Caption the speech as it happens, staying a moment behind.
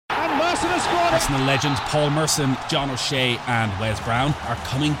Arsenal legends Paul Merson, John O'Shea and Wes Brown are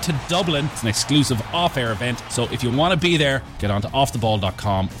coming to Dublin. It's an exclusive off-air event, so if you want to be there, get on to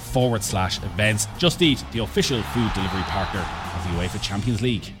offtheball.com/events. Just Eat, the official food delivery partner of the UEFA Champions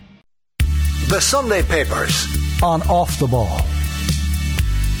League. The Sunday Papers on Off the Ball.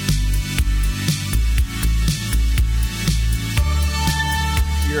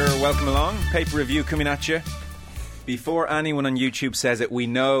 You're welcome along. Paper review coming at you. Before anyone on YouTube says it, we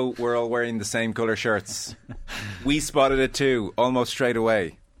know we're all wearing the same colour shirts. We spotted it too, almost straight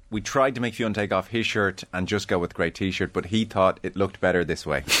away. We tried to make Fionn take off his shirt and just go with grey t-shirt, but he thought it looked better this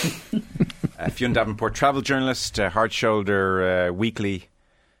way. Fionn Davenport, travel journalist, Hard Shoulder Weekly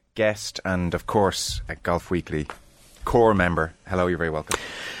guest, and of course, a Golf Weekly core member. Hello, you're very welcome.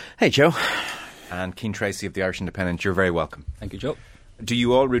 Hey, Joe. And Cian Tracey of the Irish Independent, you're very welcome. Thank you, Joe. Do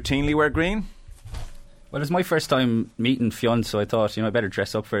you all routinely wear green? Well, it's my first time meeting Fionn, so I thought, I better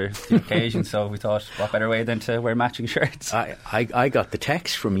dress up for the occasion. So we thought, what better way than to wear matching shirts? I got the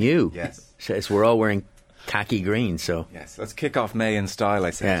text from you. Yes. Says we're all wearing khaki green, so... Yes, let's kick off May in style, I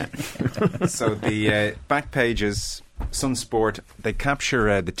said. Yeah. So the back pages, Sun Sport, they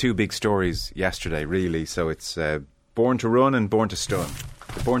capture the two big stories yesterday, really. So it's Born to Run and Born to Stun.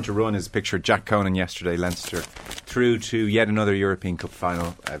 The Born to Run is pictured Jack Conan yesterday, Leinster, through to yet another European Cup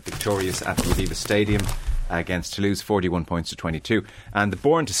final, victorious at the Aviva Stadium against Toulouse, 41 points to 22. And the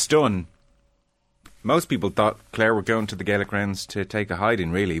Born to Stun, most people thought Clare were going to the Gaelic rounds to take a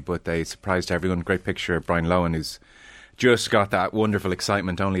hiding, really, but they surprised everyone. Great picture of Brian Lohan, who's just got that wonderful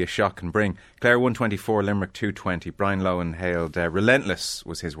excitement only a shot can bring. Clare 124, Limerick 220. Brian Lohan hailed relentless,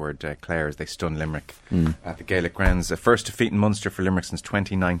 was his word, Clare, as they stunned Limerick at the Gaelic rounds. First defeat in Munster for Limerick since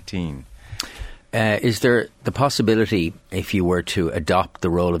 2019. Is there the possibility, if you were to adopt the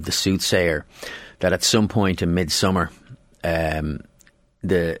role of the soothsayer, that at some point in midsummer,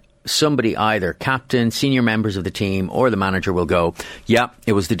 somebody, either captain, senior members of the team or the manager, will go, yeah,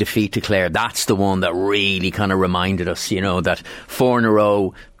 it was the defeat to Clare, that's the one that really kind of reminded us, that 4 in a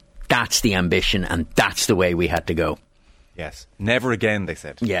row, that's the ambition and that's the way we had to go. Yes, never again, they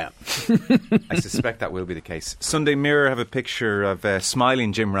said. Yeah. I suspect that will be the case. Sunday Mirror have a picture of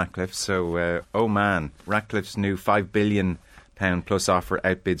smiling Jim Ratcliffe. So, oh man, Ratcliffe's new £5 billion plus offer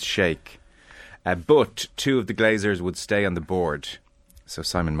outbids Shake. But two of the Glazers would stay on the board. So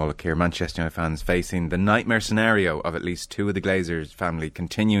Simon Molloy here, Manchester United fans facing the nightmare scenario of at least two of the Glazers family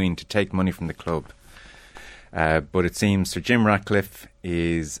continuing to take money from the club. But it seems Sir Jim Ratcliffe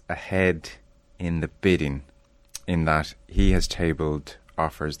is ahead in the bidding, in that he has tabled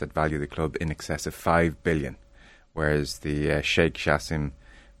offers that value the club in excess of £5 billion, whereas the Sheikh Jassim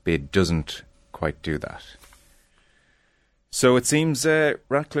bid doesn't quite do that. So it seems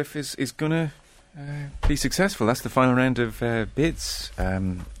Ratcliffe is going to be successful. That's the final round of bids.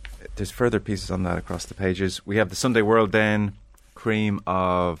 There's further pieces on that across the pages. We have the Sunday World then, cream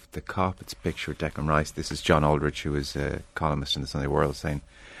of the cop. It's a picture of Declan Rice. This is John Aldridge, who is a columnist in the Sunday World, saying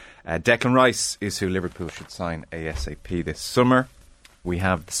Declan Rice is who Liverpool should sign ASAP this summer. We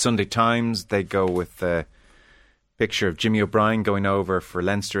have the Sunday Times. They go with a picture of Jimmy O'Brien going over for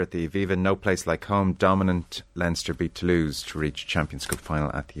Leinster at the Aviva. No place like home. Dominant Leinster beat Toulouse to reach Champions Cup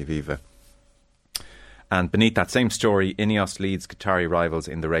final at the Aviva. And beneath that same story, Ineos leads Qatari rivals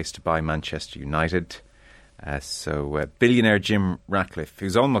in the race to buy Manchester United. So billionaire Jim Ratcliffe,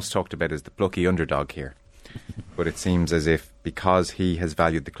 who's almost talked about as the plucky underdog here. But it seems as if, because he has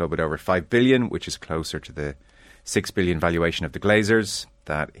valued the club at over $5 billion, which is closer to the $6 billion valuation of the Glazers,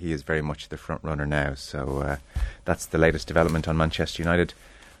 that he is very much the front runner now. So that's the latest development on Manchester United.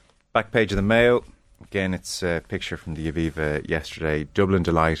 Back page of the Mail. Again, it's a picture from the Aviva yesterday. Dublin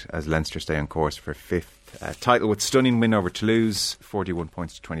delight as Leinster stay on course for fifth title with stunning win over Toulouse, 41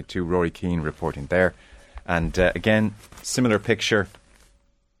 points to 22. Rory Keane reporting there. And again, similar picture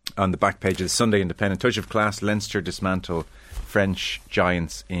on the back page of the Sunday Independent. Touch of class, Leinster dismantle French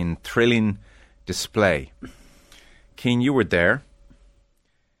giants in thrilling display. Keane, you were there.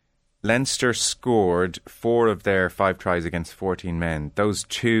 Leinster scored 4 of their 5 tries against 14 men. Those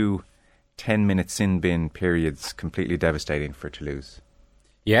 2 10-minute sin bin periods completely devastating for Toulouse.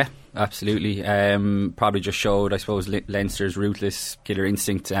 Yeah, absolutely. Probably just showed, I suppose, Leinster's ruthless killer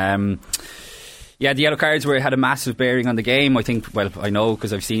instinct. Yeah, the yellow cards had a massive bearing on the game. I think, well, I know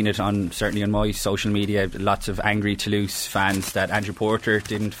because I've seen it certainly on my social media, lots of angry Toulouse fans that Andrew Porter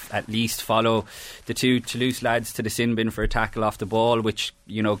didn't at least follow the 2 Toulouse lads to the sin bin for a tackle off the ball, which,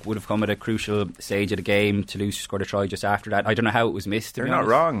 would have come at a crucial stage of the game. Toulouse scored a try just after that. I don't know how it was missed. They're not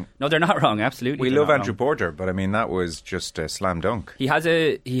wrong. No, they're not wrong, absolutely. We love Andrew Porter, but I mean, that was just a slam dunk. He has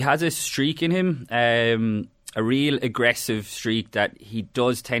a streak in him. a real aggressive streak that he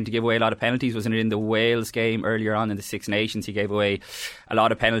does tend to give away a lot of penalties. Wasn't it in the Wales game earlier on in the Six Nations? He gave away a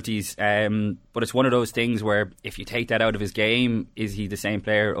lot of penalties. But it's one of those things where if you take that out of his game, is he the same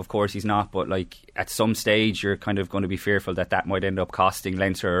player? Of course he's not. But like at some stage, you're kind of going to be fearful that might end up costing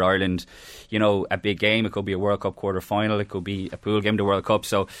Leinster or Ireland, a big game. It could be a World Cup quarter final. It could be a pool game to World Cup.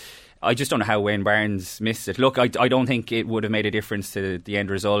 So I just don't know how Wayne Barnes missed it. Look, I don't think it would have made a difference to the end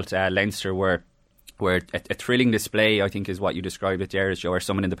result. Leinster were a thrilling display, I think, is what you described it there, Joe, or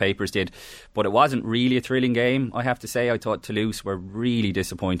someone in the papers did. But it wasn't really a thrilling game, I have to say. I thought Toulouse were really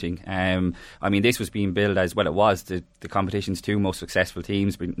disappointing. This was being billed as, well, it was the competition's two most successful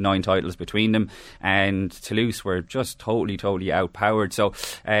teams, 9 titles between them, and Toulouse were just totally outpowered. So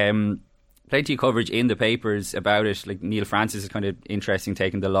plenty of coverage in the papers about it. Like Neil Francis is kind of interesting,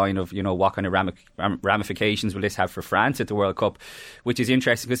 taking the line of, what kind of ramifications will this have for France at the World Cup, which is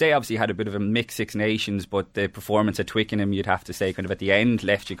interesting because they obviously had a bit of a mixed Six Nations, but the performance at Twickenham, you'd have to say, kind of at the end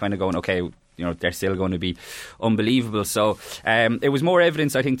left you kind of going, okay, they're still going to be unbelievable. So it was more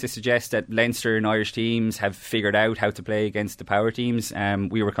evidence, I think, to suggest that Leinster and Irish teams have figured out how to play against the power teams.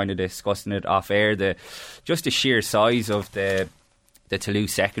 We were kind of discussing it off air, just the sheer size of the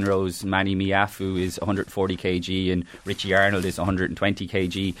Toulouse second rows. Manny Miafu is 140 kg and Richie Arnold is 120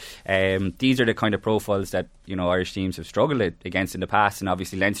 kg. These are the kind of profiles that Irish teams have struggled against in the past, and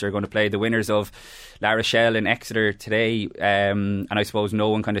obviously Leinster are going to play the winners of La Rochelle and Exeter today, and I suppose no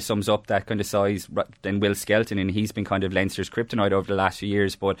one kind of sums up that kind of size than Will Skelton, and he's been kind of Leinster's kryptonite over the last few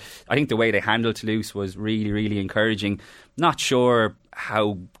years. But I think the way they handled Toulouse was really encouraging. Not sure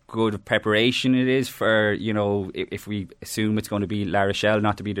how good of preparation it is for, if we assume it's going to be La Rochelle,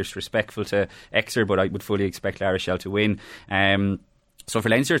 not to be disrespectful to Exeter, but I would fully expect La Rochelle to win. So for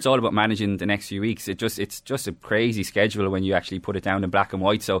Leinster, it's all about managing the next few weeks. It's just a crazy schedule when you actually put it down in black and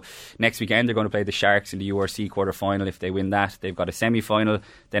white. So next weekend they're going to play the Sharks in the URC quarter final. If they win that, they've got a semi-final,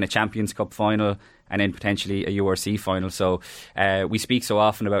 then a Champions Cup final, and then potentially a URC final. So we speak so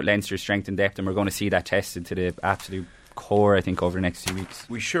often about Leinster's strength and depth, and we're going to see that tested to the absolute core, I think, over the next few weeks.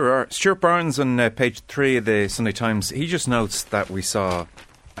 We sure are. Stuart Barnes on page 3 of the Sunday Times, he just notes that we saw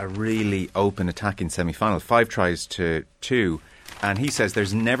a really open attacking semi-final, 5 tries to 2, and he says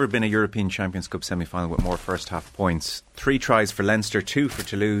there's never been a European Champions Cup semi-final with more first half points. 3 tries for Leinster, 2 for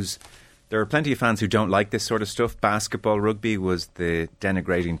Toulouse. There are plenty of fans who don't like this sort of stuff. Basketball rugby was the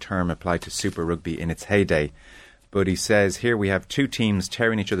denigrating term applied to Super Rugby in its heyday. But he says, here we have 2 teams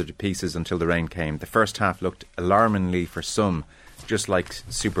tearing each other to pieces until the rain came. The first half looked alarmingly, for some, just like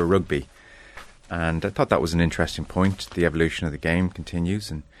Super Rugby. And I thought that was an interesting point. The evolution of the game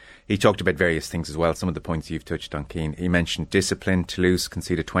continues. And he talked about various things as well. Some of the points you've touched on, Cian. He mentioned discipline. Toulouse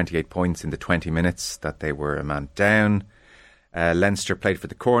conceded 28 points in the 20 minutes that they were a man down. Leinster played for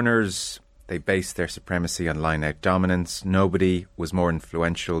the corners. They based their supremacy on line-out dominance. Nobody was more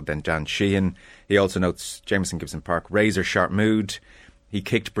influential than Dan Cian. He also notes Jameson Gibson Park, razor-sharp mood. He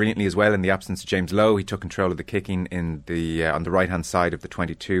kicked brilliantly as well in the absence of James Lowe. He took control of the kicking in on the right-hand side of the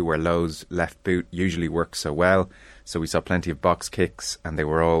 22, where Lowe's left boot usually works so well. So we saw plenty of box kicks, and they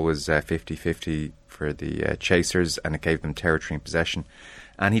were always 50-50 for the chasers, and it gave them territory and possession.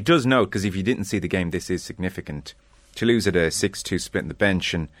 And he does note, because if you didn't see the game, this is significant. Toulouse had a 6-2 split in the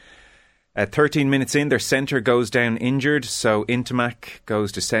bench, and 13 minutes in, their centre goes down injured, so Intimac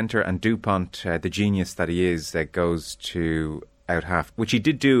goes to centre, and Dupont, the genius that he is, goes to out half, which he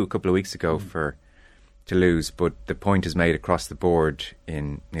did do a couple of weeks ago for Toulouse. But the point is made across the board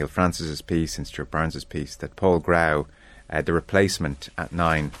in Neil Francis's piece and Stuart Barnes's piece that Paul Grau, the replacement at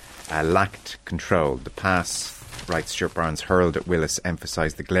 9, lacked control. The pass, writes Stuart Barnes, hurled at Willis,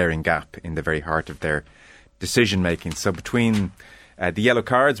 emphasised the glaring gap in the very heart of their decision making. So between the yellow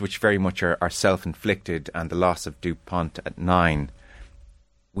cards, which very much are self-inflicted, and the loss of Dupont at 9,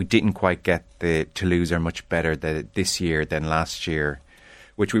 we didn't quite get the Toulouse are much better this year than last year,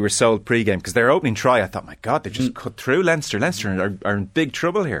 which we were sold pre-game. Because their opening try, I thought, my God, they just cut through Leinster. Leinster are in big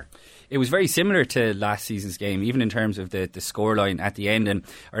trouble here. It was very similar to last season's game, even in terms of the scoreline at the end. And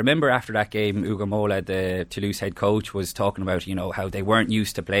I remember after that game, Ugo Mola, the Toulouse head coach, was talking about, how they weren't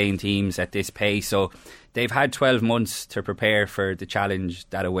used to playing teams at this pace. So they've had 12 months to prepare for the challenge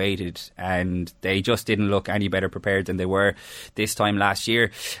that awaited, and they just didn't look any better prepared than they were this time last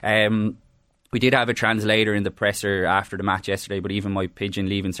year. We did have a translator in the presser after the match yesterday, but even my pidgin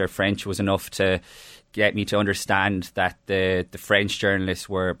leaving Sir French was enough to get me to understand that the French journalists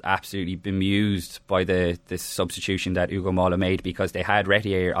were absolutely bemused by the substitution that Ugo Mola made, because they had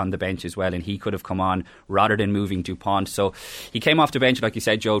Retier on the bench as well, and he could have come on rather than moving Dupont. So he came off the bench, like you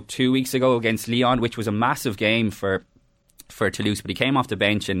said, Joe, 2 weeks ago against Lyon, which was a massive game for for Toulouse, but he came off the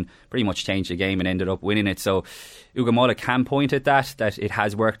bench and pretty much changed the game and ended up winning it. So Ugo Molloy can point at that it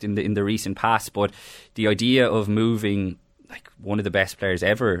has worked in the recent past, but the idea of moving like one of the best players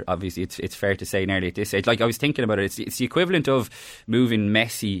ever, obviously it's fair to say nearly at this age, like I was thinking about it, it's the equivalent of moving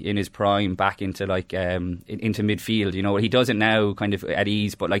Messi in his prime back into like into midfield. You know, he does it now kind of at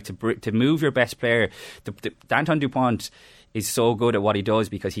ease, but like to move your best player, Danton Dupont is so good at what he does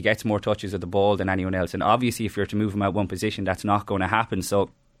because he gets more touches of the ball than anyone else, and obviously if you're to move him out one position, that's not going to happen. So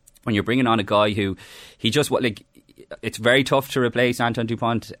when you're bringing on a guy who it's very tough to replace Anton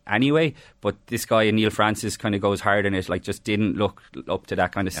Dupont anyway, but this guy, Neil Francis, kind of goes hard in it, like just didn't look up to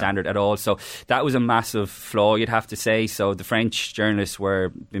that kind of standard at all. So that was a massive flaw, you'd have to say. So the French journalists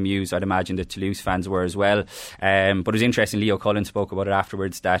were bemused. I'd imagine the Toulouse fans were as well. But it was interesting, Leo Cullen spoke about it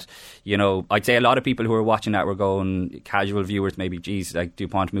afterwards, that, you know, I'd say a lot of people who were watching that were going, casual viewers maybe, geez, like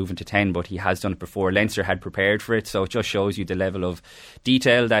Dupont moving to 10, but he has done it before. Leinster had prepared for it, so it just shows you the level of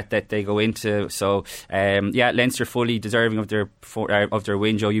detail that they go into. So Leinster fully deserving of their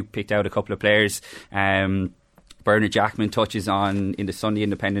win. Joe, you picked out a couple of players. Bernard Jackman touches on in the Sunday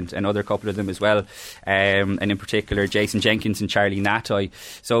Independent, another couple of them as well, and in particular Jason Jenkins and Charlie Natoy.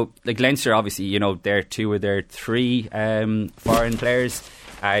 So like Leinster, obviously, you know, they're two of their three foreign players,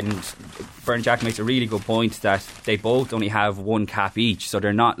 and Bernard Jackman makes a really good point that they both only have one cap each, so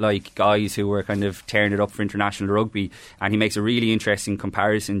they're not like guys who were kind of tearing it up for international rugby. And he makes a really interesting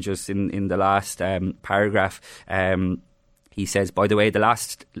comparison just in the last paragraph. He says, by the way, the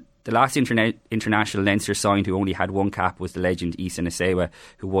last international Leinster signed who only had one cap was the legend Issa Nasewa,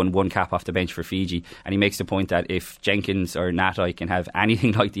 who won one cap off the bench for Fiji. And he makes the point that if Jenkins or Natoy can have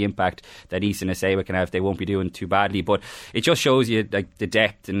anything like the impact that Issa Nasewa can have, they won't be doing too badly. But it just shows you like the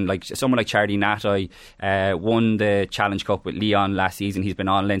depth, and like someone like Charlie Natoy won the Challenge Cup with Lyon last season. He's been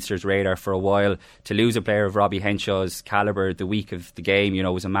on Leinster's radar for a while. To lose a player of Robbie Henshaw's calibre the week of the game, you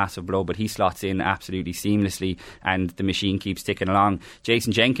know, was a massive blow, but he slots in absolutely seamlessly and the machine keeps ticking along.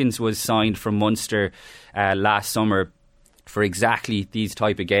 Jason Jenkins was signed from Munster last summer for exactly these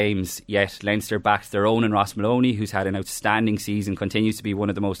type of games, yet Leinster backed their own in Ross Maloney, who's had an outstanding season, continues to be one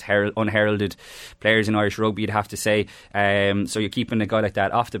of the most unheralded players in Irish rugby, you'd have to say. So you're keeping a guy like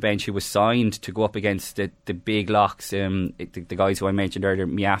that off the bench who was signed to go up against the big locks, the guys who I mentioned earlier,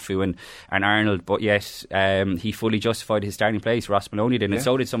 Miafu and Arnold, but yet he fully justified his starting place. Ross Maloney did, and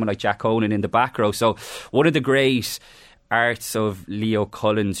so did someone like Jack Conan in the back row. So one of the great arts of Leo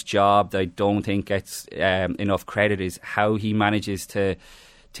Cullen's job that I don't think gets enough credit is how he manages to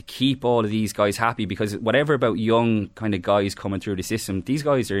keep all of these guys happy, because whatever about young kind of guys coming through the system, these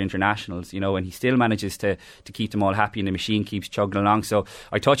guys are internationals, you know, and he still manages to keep them all happy and the machine keeps chugging along. So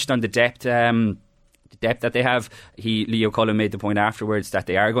I touched on the depth that they have. Leo Cullen made the point afterwards that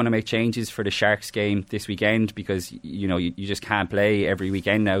they are going to make changes for the Sharks game this weekend, because you know you just can't play every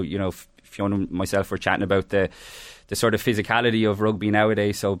weekend now. You know, Fionn and myself were chatting about the sort of physicality of rugby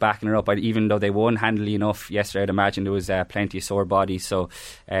nowadays, so backing her up, even though they won handily enough yesterday, I'd imagine there was plenty of sore bodies, so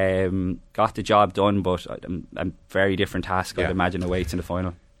got the job done, but a very different task I'd imagine awaits in the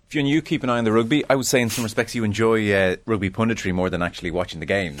final. Fionn, you keep an eye on the rugby. I would say in some respects you enjoy rugby punditry more than actually watching the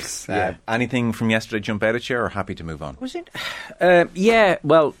games. Anything from yesterday jump out at you, or happy to move on? Was it?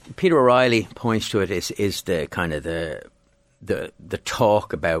 Well, Peter O'Reilly points to it is the kind of the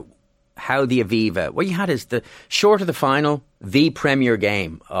talk about how the Aviva, what you had is the short of the final, the premier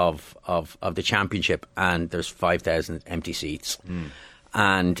game of the championship, and there's 5,000 empty seats.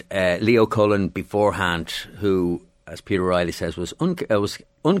 And Leo Cullen beforehand, who, as Peter O'Reilly says, was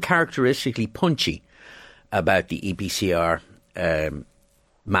uncharacteristically punchy about the EPCR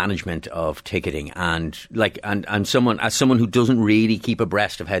management of ticketing, and someone who doesn't really keep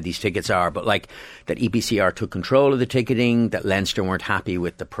abreast of how these tickets are, but like that EPCR took control of the ticketing, that Leinster weren't happy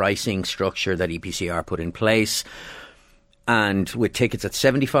with the pricing structure that EPCR put in place, and with tickets at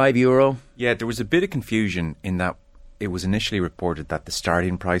 €75. Yeah, there was a bit of confusion in that it was initially reported that the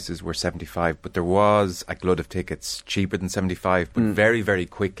starting prices were 75, but there was a glut of tickets cheaper than 75, but very, very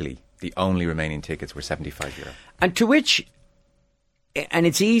quickly the only remaining tickets were €75. And to which, and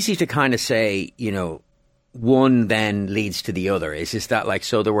it's easy to kind of say, you know, one then leads to the other. Is that like,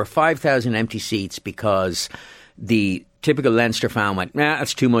 so there were 5,000 empty seats because the typical Leinster fan went, nah,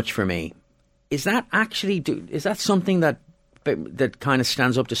 that's too much for me. Is that actually, is that something that kind of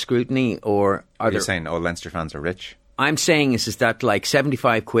stands up to scrutiny, or are You're saying, oh, Leinster fans are rich? I'm saying is that like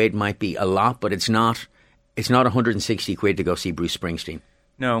 75 quid might be a lot, but it's not 160 quid to go see Bruce Springsteen.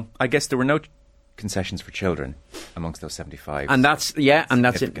 No, I guess there were no concessions for children amongst those 75. And that's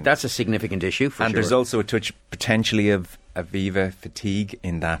a significant issue for sure. And there's also a touch potentially of Aviva fatigue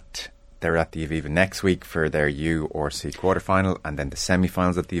in that they're at the Aviva next week for their U or C quarterfinal, and then the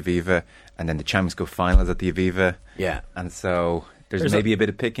semi-finals at the Aviva, and then the Champions Cup finals at the Aviva. Yeah. And so there's maybe a bit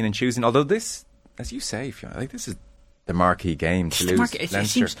of picking and choosing. Although this, as you say, Fionn, like this is the marquee game to lose. It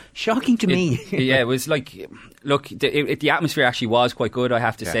seems shocking to me. Yeah, it was like, look, the atmosphere actually was quite good, I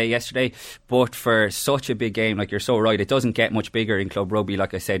have to say, yesterday. But for such a big game, like, you're so right, it doesn't get much bigger in club rugby.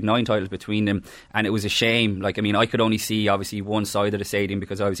 Like I said, 9 titles between them, and it was a shame. Like, I mean, I could only see obviously one side of the stadium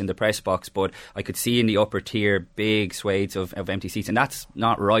because I was in the press box, but I could see in the upper tier big swathes of empty seats, and that's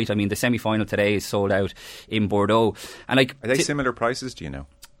not right. I mean, the semi-final today is sold out in Bordeaux, and like, are they similar prices? Do you know?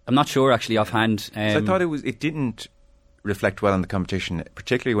 I'm not sure actually offhand. So I thought it didn't reflect well on the competition,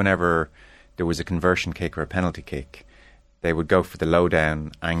 particularly whenever there was a conversion kick or a penalty kick. They would go for the low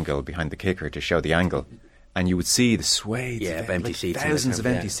down angle behind the kicker to show the angle, and you would see the swathes of empty seats, thousands of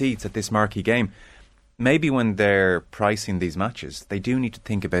empty seats at this marquee game. Maybe when they're pricing these matches, they do need to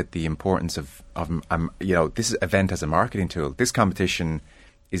think about the importance of this event as a marketing tool. This competition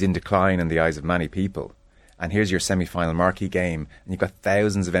is in decline in the eyes of many people, and here's your semi-final marquee game, and you've got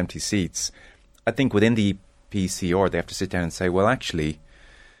thousands of empty seats. I think within the PCR, they have to sit down and say, well, actually,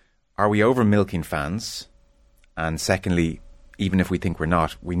 are we over milking fans? And secondly, even if we think we're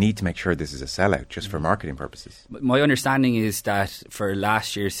not, we need to make sure this is a sellout just for marketing purposes. My understanding is that for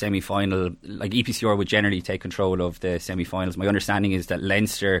last year's semi-final, like, EPCR would generally take control of the semi-finals. My understanding is that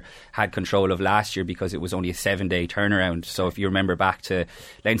Leinster had control of last year because it was only a 7-day turnaround. So if you remember back to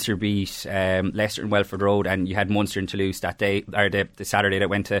Leinster beat Leicester and Welford Road, and you had Munster and Toulouse that day, or the Saturday that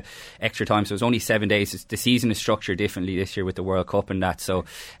went to extra time. So it was only 7 days. The season is structured differently this year with the World Cup and that. So,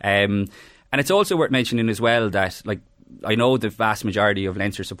 and it's also worth mentioning as well that, like, I know the vast majority of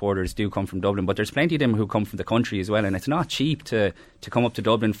Leinster supporters do come from Dublin, but there's plenty of them who come from the country as well, and it's not cheap to come up to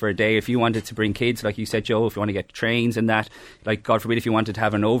Dublin for a day. If you wanted to bring kids, like you said, Joe, if you want to get trains and that, like, God forbid, if you wanted to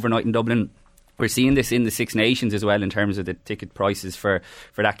have an overnight in Dublin. We're seeing this in the Six Nations as well in terms of the ticket prices for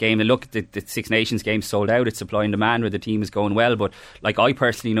that game. And look, the Six Nations game sold out. It's supply and demand where the team is going well. But, like, I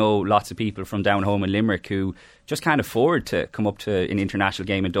personally know lots of people from down home in Limerick who just can't afford to come up to an international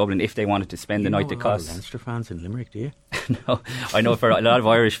game in Dublin if they wanted to spend the night. The cost. You know a lot of Leinster fans in Limerick, do you? No, I know for a lot of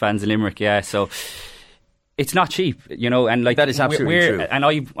Irish fans in Limerick, yeah. So it's not cheap, you know, and like that is absolutely true. And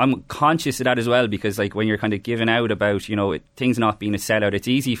I'm conscious of that as well, because, like, when you're kind of giving out about, you know, things not being a sellout, it's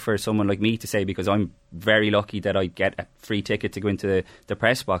easy for someone like me to say, because I'm very lucky that I get a free ticket to go into the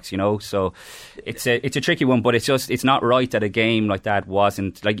press box, you know. So it's a tricky one, but it's not right that a game like that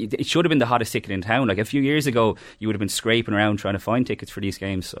wasn't, like, it should have been the hottest ticket in town. Like, a few years ago, you would have been scraping around trying to find tickets for these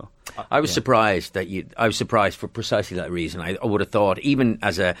games. So I was surprised for precisely that reason. I would have thought, even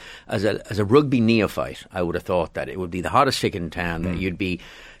as a rugby neophyte, I would have thought that it would be the hottest ticket in town. That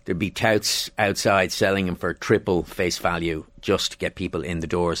there'd be touts outside selling them for triple face value just to get people in the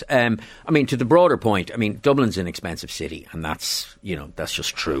doors. I mean, to the broader point, I mean, Dublin's an expensive city, and that's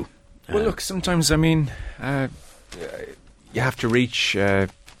just true. Well, look, sometimes, I mean, you have to reach a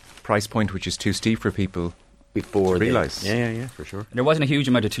price point which is too steep for people before they realise. Yeah, for sure. There wasn't a huge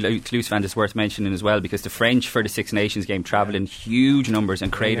amount of Toulouse fans, it's worth mentioning as well, because the French for the Six Nations game travelled in huge numbers and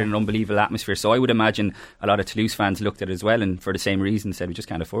created an unbelievable atmosphere. So I would imagine a lot of Toulouse fans looked at it as well, and for the same reason said, we just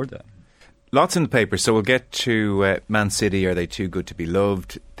can't afford that. Lots in the paper, so we'll get to Man City. Are they too good to be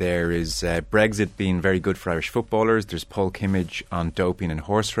loved? There is Brexit being very good for Irish footballers. There's Paul Kimmage on doping and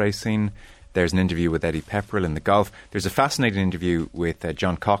horse racing. There's an interview with Eddie Pepperell in the golf. There's a fascinating interview with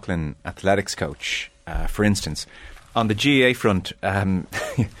John Coughlin, athletics coach, for instance. On the GAA front,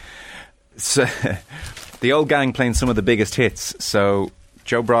 so the old gang playing some of the biggest hits. So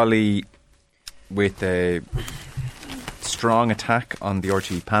Joe Brolly with a strong attack on the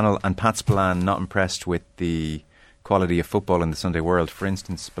RTE panel, and Pat Spillane not impressed with the quality of football in the Sunday World. For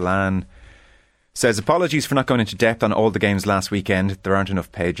instance, Spillane says apologies for not going into depth on all the games last weekend. There aren't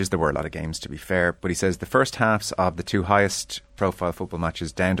enough pages. There were a lot of games, to be fair. But he says the first halves of the two highest profile football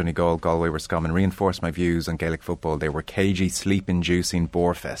matches, Down Donegal, Galway Roscommon, reinforced my views on Gaelic football. They were cagey, sleep-inducing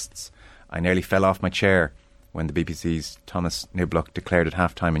bore fests. I nearly fell off my chair when the BBC's Thomas Niblock declared at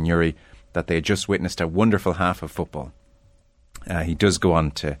half-time in Uri that they had just witnessed a wonderful half of football. He does go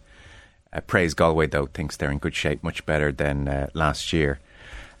on to praise Galway, though, thinks they're in good shape, much better than last year.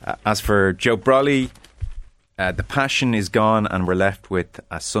 As for Joe Brolly, the passion is gone and we're left with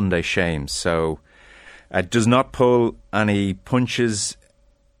a Sunday shame. So does not pull any punches,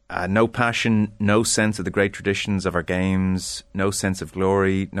 no passion, no sense of the great traditions of our games, no sense of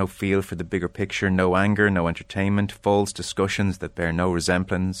glory, no feel for the bigger picture, no anger, no entertainment, false discussions that bear no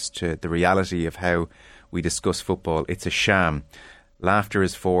resemblance to the reality of how we discuss football. It's a sham. Laughter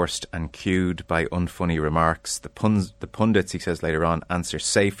is forced and cued by unfunny remarks. The pundits, he says later on, answer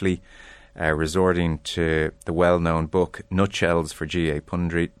safely resorting to the well-known book Nutshells for GA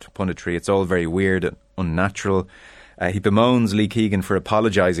Punditry. It's all very weird and unnatural. He bemoans Lee Keegan for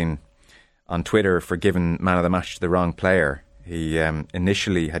apologising on Twitter for giving man of the match to the wrong player. He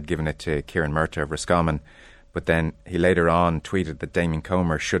initially had given it to Kieran Murtagh of Roscommon, but then he later on tweeted that Damien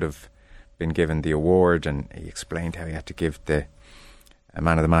Comer should have been given the award, and he explained how he had to give the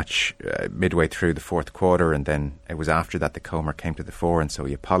man of the match midway through the fourth quarter, and then it was after that Comer came to the fore, and so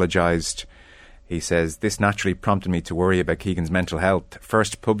he apologised. He says, "This naturally prompted me to worry about Keegan's mental health.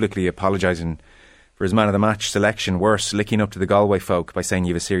 First, publicly apologising for his man of the match selection. Worse, licking up to the Galway folk by saying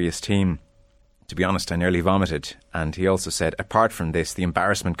you have a serious team. To be honest, I nearly vomited." And he also said, apart from this, the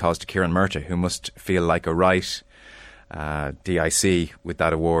embarrassment caused to Kieran Murtagh, who must feel like a right DIC with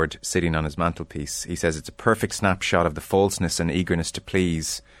that award sitting on his mantelpiece. He says it's a perfect snapshot of the falseness and eagerness to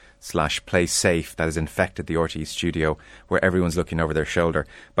please / play safe that has infected the RTE studio, where everyone's looking over their shoulder.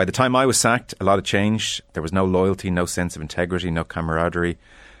 By the time I was sacked, a lot had changed. There was no loyalty, no sense of integrity, no camaraderie.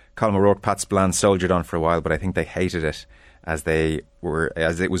 Colin O'Rourke, Pat Spillane soldiered on for a while, but I think they hated it as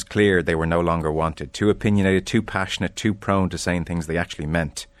it was clear they were no longer wanted. Too opinionated, too passionate, too prone to saying things they actually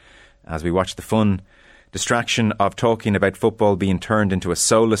meant. As we watched the fun distraction of talking about football being turned into a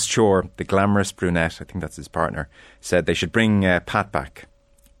soulless chore, the glamorous brunette, I think that's his partner, said they should bring Pat back,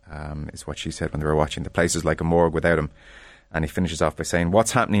 is what she said when they were watching. The place is like a morgue without him. And he finishes off by saying,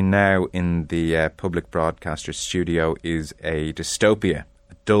 what's happening now in the public broadcaster's studio is a dystopia,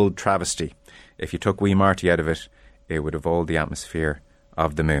 a dull travesty. If you took wee Marty out of it, it would evolve the atmosphere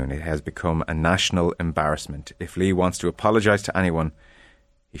of the Moon. It has become a national embarrassment. If Lee wants to apologise to anyone,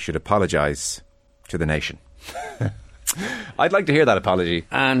 he should apologise to the nation. I'd like to hear that apology.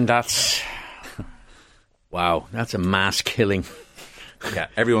 And that's... wow, that's a mass killing. Yeah,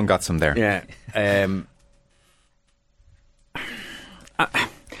 everyone got some there. Yeah.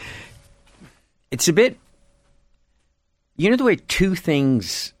 It's a bit... you know the way two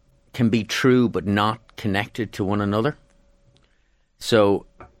things can be true but not connected to one another? So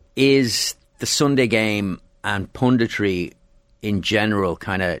is the Sunday game and punditry in general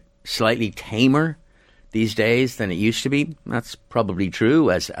kind of slightly tamer these days than it used to be? That's probably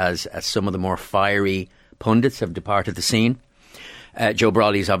true, as some of the more fiery pundits have departed the scene. Joe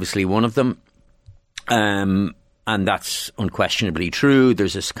Brolly is obviously one of them, and that's unquestionably true.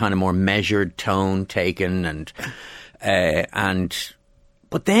 There's this kind of more measured tone taken, and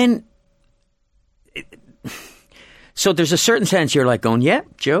but then so there's a certain sense you're like going, yeah,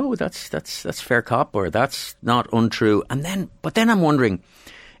 Joe, that's fair cop, or that's not untrue. But then I'm wondering,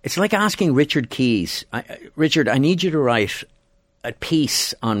 it's like asking Richard Keys, Richard, I need you to write a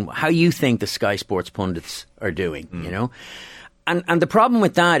piece on how you think the Sky Sports pundits are doing, you know? And the problem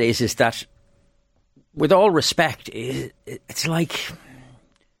with that is that, with all respect, it's like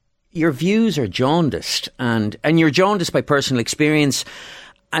your views are jaundiced, and you're jaundiced by personal experience.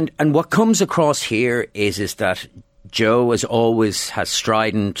 And what comes across here is that Joe, as always, has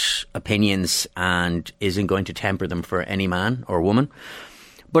strident opinions and isn't going to temper them for any man or woman.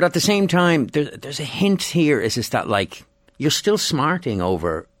 But at the same time, there's a hint here is that, like, you're still smarting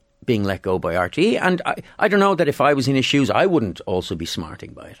over being let go by RTE. And I don't know that if I was in his shoes, I wouldn't also be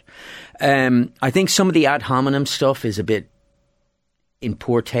smarting by it. I think some of the ad hominem stuff is a bit in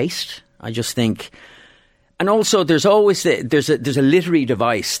poor taste. I just think... and also, there's always there's a literary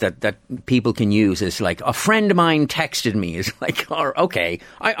device that people can use. It's like, a friend of mine texted me. It's like, oh, okay,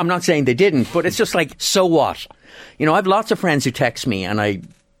 I'm not saying they didn't, but it's just like, so what? You know, I have lots of friends who text me, and I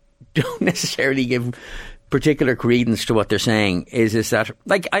don't necessarily give particular credence to what they're saying. Is that,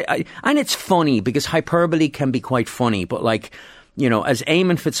 like, I and it's funny because hyperbole can be quite funny, but, like, you know, as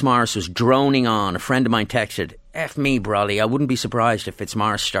Eamon Fitzmaurice was droning on, a friend of mine texted, F me, Brolly, I wouldn't be surprised if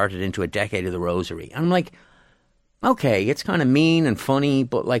Fitzmaurice started into a decade of the Rosary. And I'm like, okay, it's kind of mean and funny,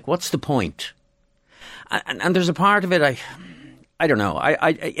 but, like, what's the point? And there's a part of it, I don't know.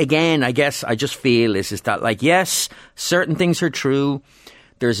 Again, I guess I just feel is that, like, yes, certain things are true.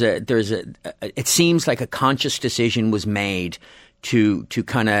 It seems like a conscious decision was made to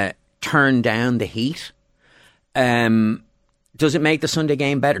kind of turn down the heat. Does it make the Sunday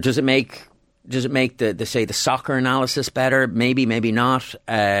game better? Does it make the soccer analysis better? Maybe, maybe not.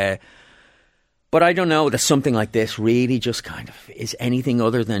 But I don't know that something like this really just kind of is anything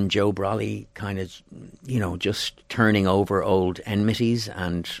other than Joe Brolly kind of, you know, just turning over old enmities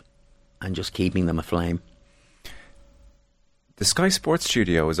and just keeping them aflame. The Sky Sports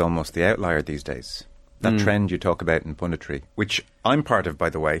studio is almost the outlier these days. That trend you talk about in punditry, which I'm part of, by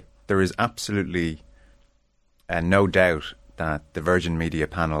the way. There is absolutely no doubt that the Virgin Media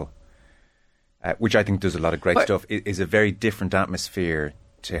panel, which I think does a lot of great stuff, is a very different atmosphere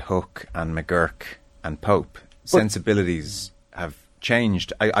to Hook and McGurk and Pope. Sensibilities have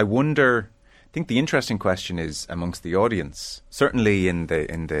changed. I wonder. I think the interesting question is amongst the audience. Certainly in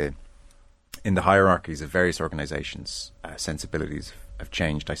the hierarchies of various organisations, sensibilities have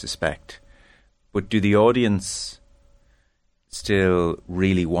changed, I suspect. But do the audience still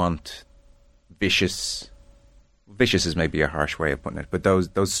really want vicious is maybe a harsh way of putting it, but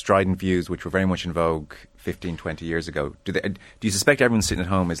those strident views which were very much in vogue 15, 20 years ago, do you suspect everyone sitting at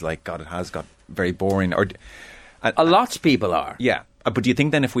home is like, God, it has got very boring? Or lots of people are. Yeah. But do you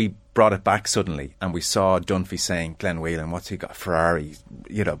think then if we brought it back suddenly and we saw Dunphy saying, Glenn Whelan, what's he got? Ferrari,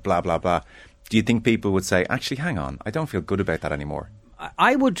 blah, blah, blah. Do you think people would say, actually, hang on, I don't feel good about that anymore?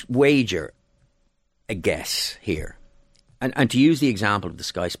 I would wager a guess here. And to use the example of the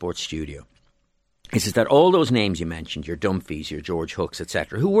Sky Sports studio, is that all those names you mentioned, your Dumphys, your George Hooks,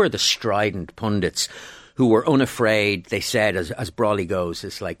 etc., who were the strident pundits who were unafraid, they said, as Brolly goes,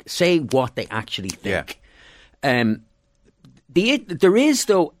 it's like, say what they actually think. Yeah. There is,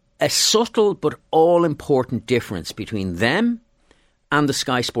 though, a subtle but all-important difference between them and the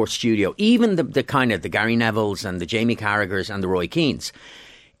Sky Sports studio, even the kind of the Gary Nevilles and the Jamie Carragers and the Roy Keanes,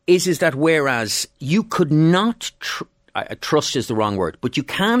 is that whereas you could not... trust is the wrong word, but you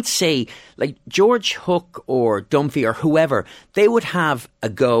can't say, like George Hook or Dunphy or whoever, they would have a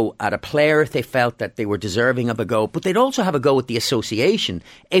go at a player if they felt that they were deserving of a go, but they'd also have a go at the association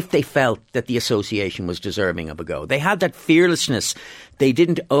if they felt that the association was deserving of a go. They had that fearlessness. They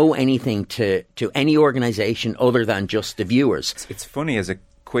didn't owe anything to any organisation other than just the viewers. It's funny, as a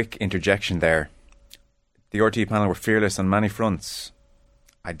quick interjection there, the RTE panel were fearless on many fronts.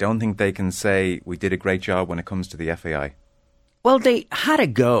 I don't think they can say we did a great job when it comes to the FAI. Well, they had a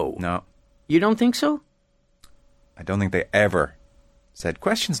go. No. You don't think so? I don't think they ever said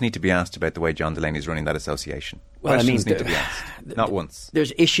questions need to be asked about the way John Delaney is running that association. Well, questions need to be asked. Not once.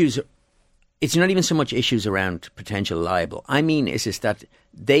 There's issues. It's not even so much issues around potential libel. I mean, is that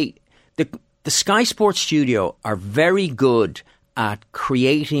the Sky Sports studio are very good at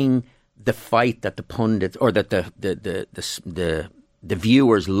creating the fight that the pundits or that the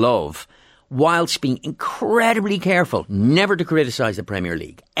viewers love, whilst being incredibly careful never to criticise the Premier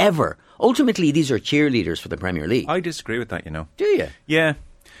League, ever. Ultimately, these are cheerleaders for the Premier League. I disagree with that, Do you? Yeah.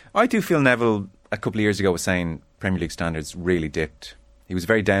 I do feel Neville, a couple of years ago, was saying Premier League standards really dipped. He was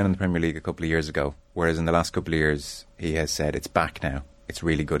very down on the Premier League a couple of years ago, whereas in the last couple of years, he has said it's back now. It's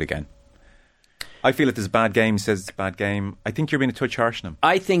really good again. I feel if there's a bad game, he says it's a bad game. I think you're being a touch harsh on him.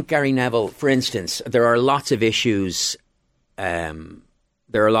 I think Gary Neville, for instance, there are lots of issues... obviously,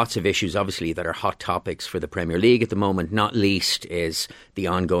 that are hot topics for the Premier League at the moment. Not least is the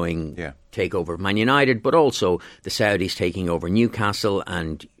ongoing takeover of Man United, but also the Saudis taking over Newcastle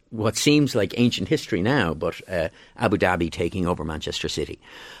and what seems like ancient history now, but Abu Dhabi taking over Manchester City.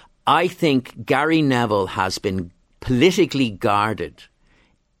 I think Gary Neville has been politically guarded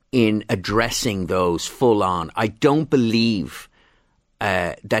in addressing those full on. I don't believe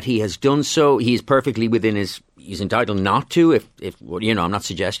that he has done so. He is perfectly within he's entitled not to, if I'm not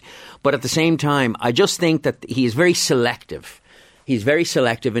suggesting. But at the same time, I just think that he is very selective. He's very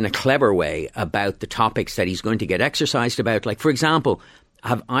selective in a clever way about the topics that he's going to get exercised about. Like, for example,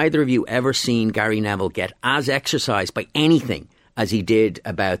 have either of you ever seen Gary Neville get as exercised by anything as he did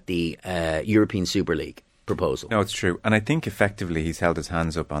about the European Super League proposal? No, it's true. And I think effectively he's held his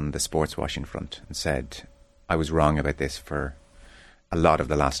hands up on the sports washing front and said, I was wrong about this for a lot of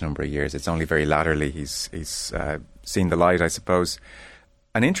the last number of years. It's only very latterly he's seen the light, I suppose.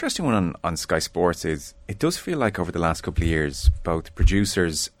 An interesting one on Sky Sports is it does feel like over the last couple of years, both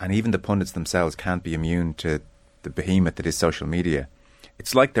producers and even the pundits themselves can't be immune to the behemoth that is social media.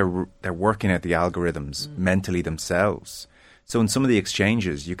 It's like they're working out the algorithms mentally themselves. So in some of the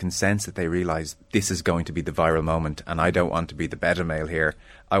exchanges, you can sense that they realise this is going to be the viral moment, and I don't want to be the beta male here.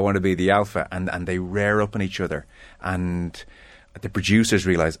 I want to be the alpha, and they rear up on each other. And the producers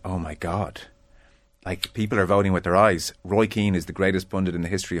realise, oh my God, like people are voting with their eyes. Roy Keane is the greatest pundit in the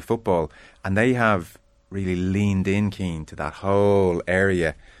history of football, and they have really leaned in, Keane, to that whole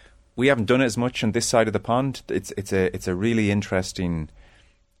area. We haven't done it as much on this side of the pond. It's a really interesting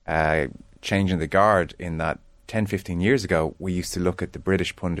change in the guard in that 10, 15 years ago, we used to look at the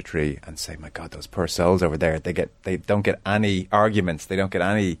British punditry and say, my God, those poor souls over there, they don't get any arguments, they don't get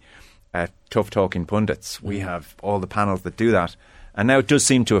any tough talking pundits. We have all the panels that do that, and now it does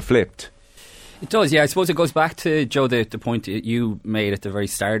seem to have flipped. It does, yeah. I suppose it goes back to, Joe, the point that you made at the very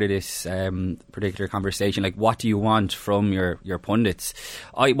start of this particular conversation. Like, what do you want from your pundits?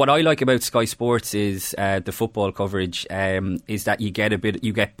 What I like about Sky Sports is the football coverage, is that you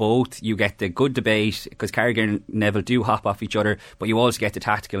get both. You get the good debate, because Carragher and Neville do hop off each other, but you also get the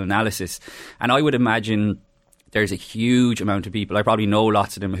tactical analysis. And I would imagine there's a huge amount of people, I probably know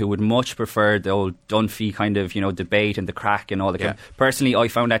lots of them, who would much prefer the old Dunphy kind of, debate and the crack and all that. Personally, I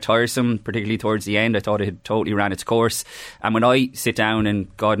found that tiresome, particularly towards the end. I thought it had totally ran its course. And when I sit down,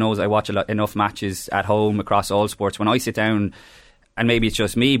 and God knows I watch enough matches at home across all sports, when I sit down, and maybe it's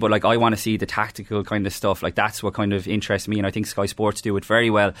just me, but like, I want to see the tactical kind of stuff. Like, that's what kind of interests me, and I think Sky Sports do it very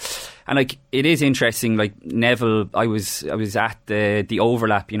well. And like, it is interesting. Like, Neville, I was at the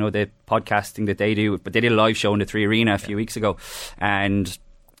Overlap, the podcasting that they do, but they did a live show in the 3 Arena a few weeks ago, and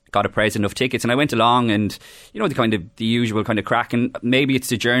got a present of tickets, and I went along, and the usual kind of crack, and maybe it's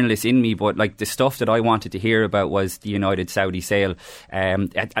the journalist in me, but like, the stuff that I wanted to hear about was the United Saudi sale.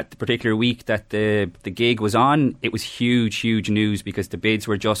 At the particular week that the gig was on, it was huge news, because the bids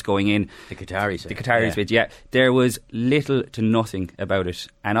were just going in. The Qataris bid, yeah. There was little to nothing about it,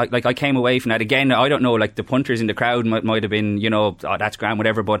 and I came away from that. Again, I don't know, like, the punters in the crowd might have been, oh, that's grand,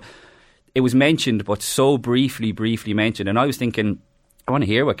 whatever, but it was mentioned, but so briefly mentioned, and I was thinking, I want to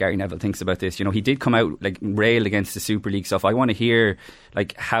hear what Gary Neville thinks about this. He did come out, like, rail against the Super League stuff. I want to hear,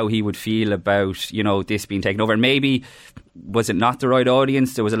 like, how he would feel about, this being taken over. And maybe, was it not the right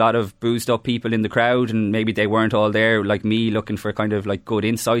audience? There was a lot of boozed up people in the crowd, and maybe they weren't all there, like me, looking for kind of like good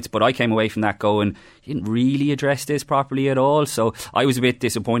insights. But I came away from that going, he didn't really address this properly at all. So I was a bit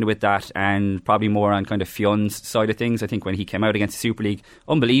disappointed with that, and probably more on kind of Fionn's side of things. I think when he came out against the Super League,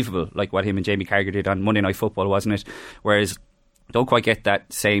 unbelievable, like what him and Jamie Carragher did on Monday Night Football, wasn't it? Whereas, don't quite get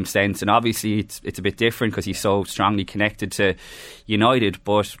that same sense, and obviously it's a bit different because he's so strongly connected to United,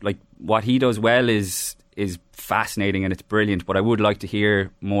 but like, what he does well is fascinating, and it's brilliant, but I would like to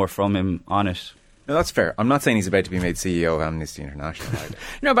hear more from him on it. No, that's fair. I'm not saying he's about to be made CEO of Amnesty International either.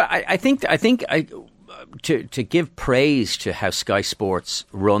 No, but I think to give praise to how Sky Sports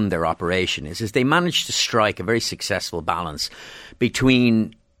run their operation is they managed to strike a very successful balance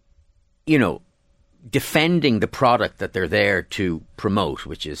between, defending the product that they're there to promote,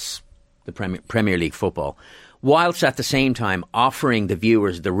 which is the Premier League football, whilst at the same time offering the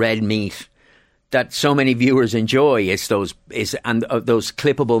viewers the red meat that so many viewers enjoy, those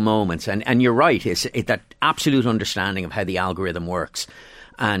clippable moments. And you're right, it's that absolute understanding of how the algorithm works.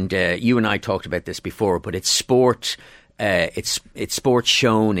 And you and I talked about this before, but it's sport. It's sport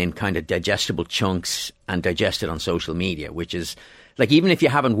shown in kind of digestible chunks and digested on social media, which is, like, even if you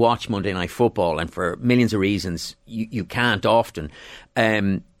haven't watched Monday Night Football, and for millions of reasons you can't often,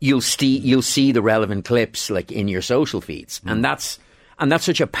 you'll see the relevant clips, like, in your social feeds, and that's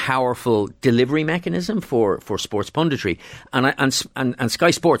such a powerful delivery mechanism for sports punditry, and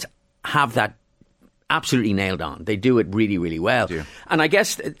Sky Sports have that absolutely nailed on. They do it really, really well. Yeah. And I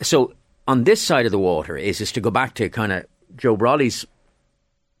guess so. On this side of the water is to go back to kind of Joe Brolly's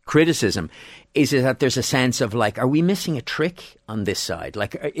criticism, is that there's a sense of, like, are we missing a trick on this side?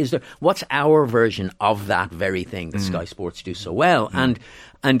 Like, what's our version of that very thing that Sky Sports do so well?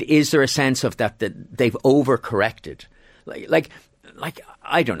 And is there a sense of that they've overcorrected? Like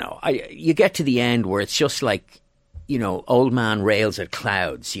I don't know. You get to the end where it's just like, old man rails at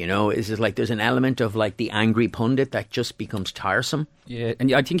clouds, Is it like there's an element of, like, the angry pundit that just becomes tiresome? Yeah,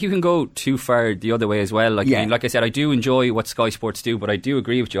 and I think you can go too far the other way as well. Like, I mean, like I said, I do enjoy what Sky Sports do, but I do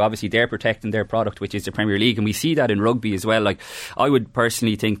agree with you. Obviously, they're protecting their product, which is the Premier League, and we see that in rugby as well. Like, I would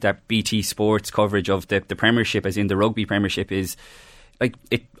personally think that BT Sports coverage of the Premiership, as in the Rugby Premiership, is, like,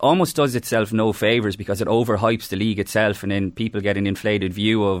 it almost does itself no favours, because it overhypes the league itself, and then people get an inflated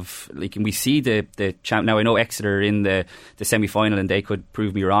view of, like, and we see the champ. Now, I know Exeter are in the semi-final, and they could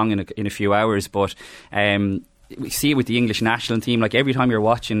prove me wrong in a few hours, but we see it with the English national team. Like, every time you're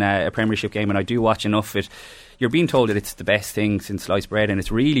watching a Premiership game, and I do watch enough of it, you're being told that it's the best thing since sliced bread, and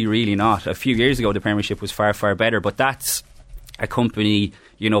it's really, really not. A few years ago, the Premiership was far, far better, but that's a company,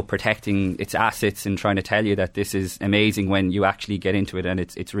 protecting its assets and trying to tell you that this is amazing when you actually get into it, and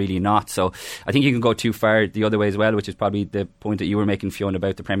it's really not. So I think you can go too far the other way as well, which is probably the point that you were making, Fionn,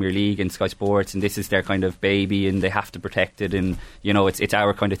 about the Premier League and Sky Sports, and this is their kind of baby and they have to protect it, and it's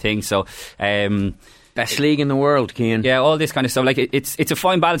our kind of thing. So best league in the world, Cian. Yeah, all this kind of stuff. Like, it's a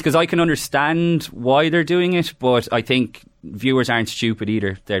fine balance, because I can understand why they're doing it, but I think viewers aren't stupid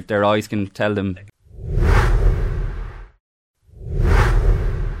either. Their eyes can tell them.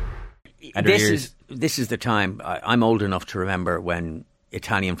 This is the time. I'm old enough to remember when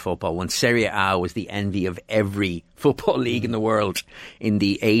Italian football, when Serie A was the envy of every football league in the world in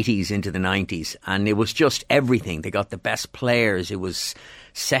the 80s into the 90s. And it was just everything. They got the best players. It was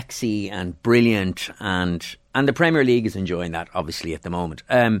sexy and brilliant. And the Premier League is enjoying that, obviously, at the moment.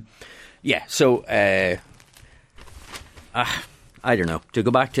 I don't know. To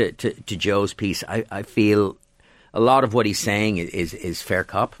go back to Joe's piece, I feel a lot of what he's saying is fair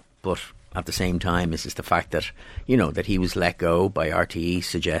cop, but at the same time, is the fact that, that he was let go by RTE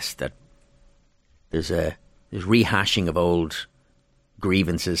suggests that there's rehashing of old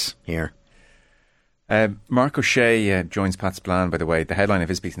grievances here. Mark O'Shea joins Pat Spillane, by the way. The headline of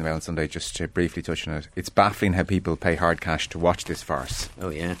his piece in the Mail on Sunday, just to briefly touch on it, it's baffling how people pay hard cash to watch this farce.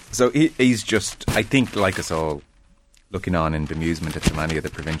 Oh, yeah. So he's just, I think, like us all, looking on in bemusement at so many of the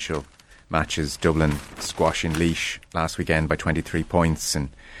provincial matches. Dublin squashing Laois last weekend by 23 points, and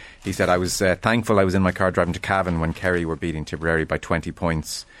he said, I was thankful I was in my car driving to Cavan when Kerry were beating Tipperary by 20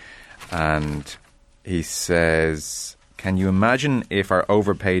 points. And he says, can you imagine if our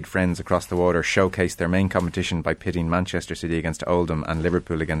overpaid friends across the water showcased their main competition by pitting Manchester City against Oldham and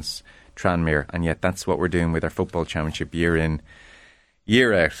Liverpool against Tranmere? And yet that's what we're doing with our football championship year in,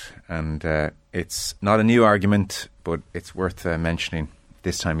 year out. And it's not a new argument, but it's worth mentioning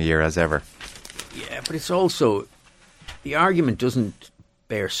this time of year as ever. Yeah, but it's also, the argument doesn't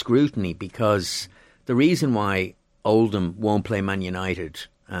bear scrutiny, because the reason why Oldham won't play Man United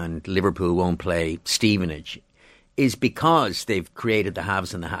and Liverpool won't play Stevenage is because they've created the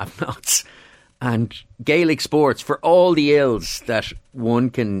haves and the have-nots. And Gaelic sports, for all the ills that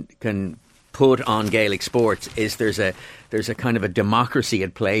one can put on Gaelic sports, is there's a kind of a democracy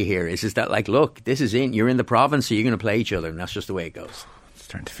at play here. Is that like, look, this is you're in the province, so you're going to play each other, and that's just the way it goes. It's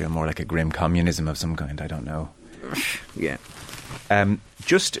starting to feel more like a grim communism of some kind. I don't know. Yeah.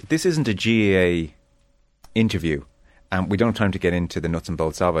 This isn't a GAA interview, and we don't have time to get into the nuts and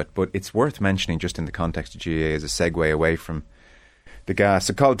bolts of it, but it's worth mentioning just in the context of GAA as a segue away from the gas.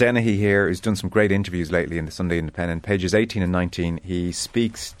 So Colin Dennehy here, who's done some great interviews lately in the Sunday Independent, pages 18 and 19, he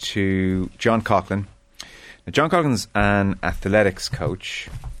speaks to John Coughlan. Now, John Coughlan's an athletics coach,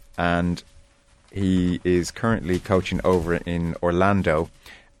 and he is currently coaching over in Orlando,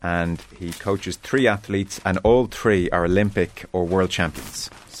 and he coaches 3 athletes, and all 3 are Olympic or world champions.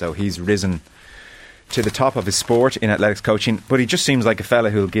 So he's risen to the top of his sport in athletics coaching, but he just seems like a fella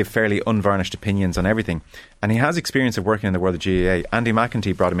who'll give fairly unvarnished opinions on everything. And he has experience of working in the world of GAA. Andy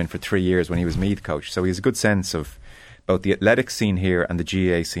McEntee brought him in for 3 years when he was Meath coach, so he has a good sense of both the athletics scene here and the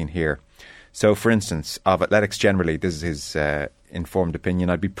GAA scene here. So, for instance, of athletics generally, this is his informed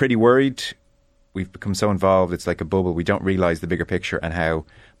opinion, I'd be pretty worried. We've become so involved, it's like a bubble. We don't realise the bigger picture and how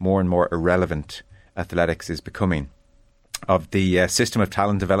more and more irrelevant athletics is becoming. Of the system of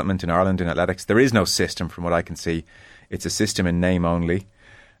talent development in Ireland in athletics, there is no system from what I can see. It's a system in name only.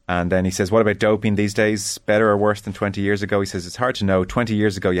 And then he says, what about doping these days? Better or worse than 20 years ago? He says, it's hard to know. 20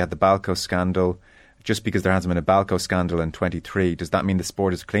 years ago you had the Balco scandal. Just because there hasn't been a Balco scandal in 23, does that mean the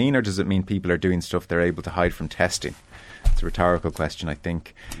sport is clean, or does it mean people are doing stuff they're able to hide from testing? It's a rhetorical question, I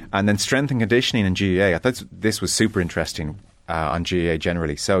think. And then strength and conditioning in GAA. I thought this was super interesting on GAA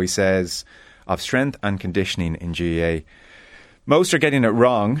generally. So he says, of strength and conditioning in GAA, most are getting it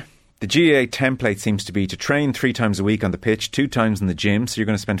wrong. The GAA template seems to be to train 3 times a week on the pitch, 2 times in the gym. So you're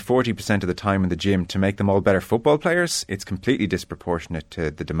going to spend 40% of the time in the gym to make them all better football players. It's completely disproportionate to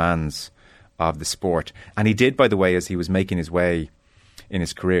the demands of the sport. And he did, by the way, as he was making his way in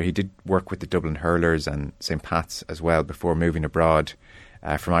his career, he did work with the Dublin Hurlers and St. Pat's as well before moving abroad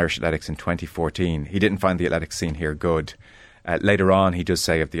from Irish athletics in 2014. He didn't find the athletics scene here good. Later on, he does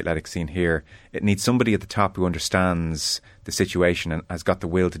say of the athletics scene here, it needs somebody at the top who understands the situation and has got the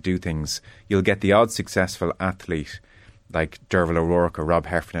will to do things. You'll get the odd successful athlete like Derval O'Rourke or Rob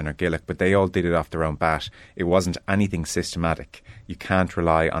Heffernan or Gillick, but they all did it off their own bat. It wasn't anything systematic. You can't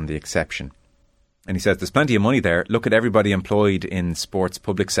rely on the exception. And he says there's plenty of money there. Look at everybody employed in sports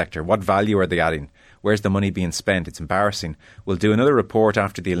public sector. What value are they adding? Where's the money being spent? It's embarrassing. We'll do another report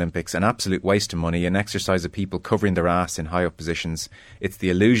after the Olympics. An absolute waste of money, an exercise of people covering their ass in high up positions. It's the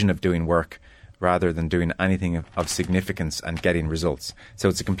illusion of doing work rather than doing anything of significance and getting results. So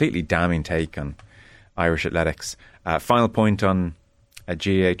it's a completely damning take on Irish athletics. Final point on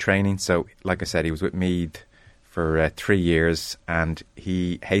GAA training. So, like I said, he was with Meath for 3 years, and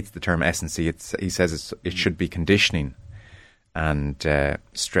he hates the term S&C. He says it should be conditioning and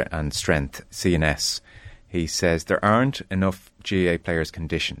strength, CNS. He says there aren't enough GAA players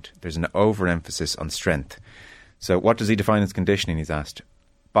conditioned. There's an overemphasis on strength. So what does he define as conditioning, he's asked?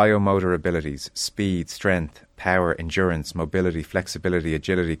 Biomotor abilities, speed, strength, power, endurance, mobility, flexibility,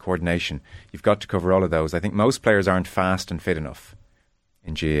 agility, coordination. You've got to cover all of those. I think most players aren't fast and fit enough.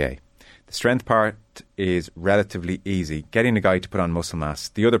 in GAA. The strength part is relatively easy, getting a guy to put on muscle mass.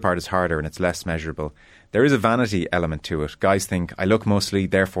 The other part is harder and it's less measurable. There is a vanity element to it. Guys think, I look muscly,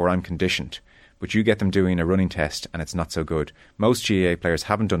 therefore I'm conditioned. But you get them doing a running test and it's not so good. Most GAA players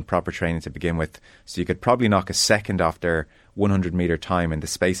haven't done proper training to begin with, so you could probably knock a second off their 100 metre time in the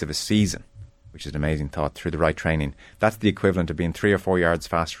space of a season, which is an amazing thought, through the right training. That's the equivalent of being 3 or 4 yards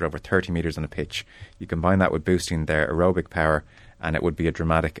faster over 30 metres on a pitch. You combine that with boosting their aerobic power and it would be a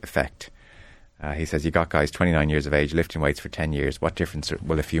dramatic effect. He says, you got guys 29 years of age lifting weights for 10 years. What difference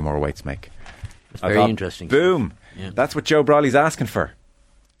will a few more weights make? It's very interesting. Boom. Yeah. That's what Joe Brolly's asking for.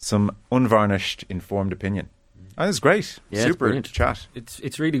 Some unvarnished, informed opinion. Oh, that's great. Yeah, Super chat.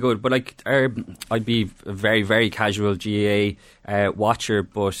 It's really good, but like I'd be a very, very casual GAA watcher,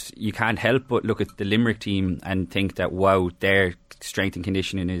 but you can't help but look at the Limerick team and think that, wow, their strength and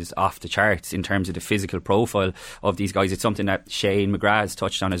conditioning is off the charts in terms of the physical profile of these guys. It's something that Shane McGrath has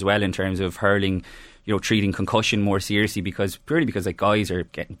touched on as well in terms of hurling, you know, treating concussion more seriously because like guys are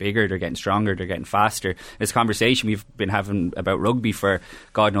getting bigger, they're getting stronger, they're getting faster. It's a conversation we've been having about rugby for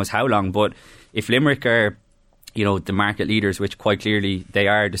God knows how long, but if Limerick are, you know, the market leaders, which quite clearly they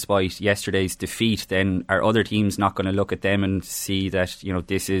are despite yesterday's defeat, then are other teams not going to look at them and see that, you know,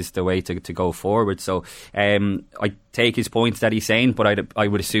 this is the way to go forward? So I take his points that he's saying, but I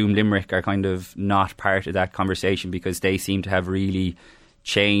would assume Limerick are kind of not part of that conversation because they seem to have really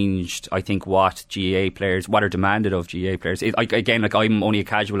changed, I think, what are demanded of GAA players. I'm only a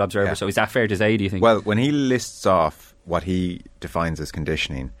casual observer, so is that fair to say, do you think? Well, when he lists off what he defines as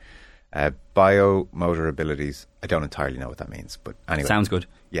conditioning, biomotor abilities, I don't entirely know what that means, but anyway. Sounds good.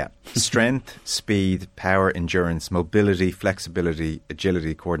 Yeah. Strength, speed, power, endurance, mobility, flexibility,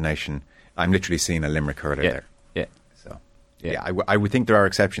 agility, coordination. I'm literally seeing a Limerick hurler there. Yeah. So, I would think there are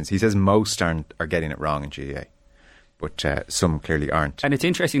exceptions. He says most are getting it wrong in GAA, but some clearly aren't. And it's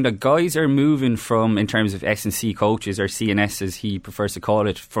interesting that guys are moving from, in terms of S&C coaches, or CNS as he prefers to call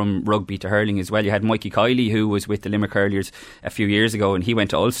it, from rugby to hurling as well. You had Mikey Kiley, who was with the Limerick Hurlers a few years ago, and he went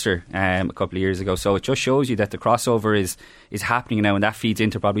to Ulster a couple of years ago. So it just shows you that the crossover is happening now, and that feeds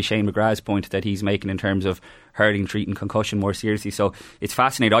into probably Shane McGrath's point that he's making in terms of hurling treating concussion more seriously. So it's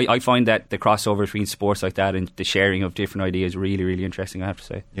fascinating. I find that the crossover between sports like that and the sharing of different ideas really, really interesting, I have to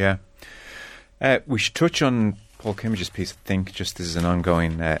say. Yeah. We should touch on Paul Kimmage's piece. I think just this is an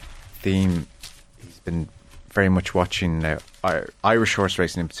ongoing theme. He's been very much watching Irish horse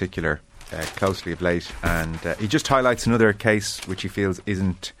racing in particular closely of late, and he just highlights another case which he feels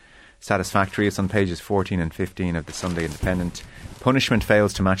isn't satisfactory. It's on pages 14 and 15 of the Sunday Independent. Punishment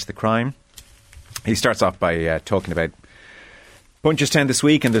fails to match the crime. He starts off by talking about Punchestown this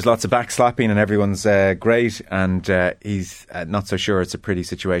week, and there's lots of backslapping and everyone's great, and he's not so sure it's a pretty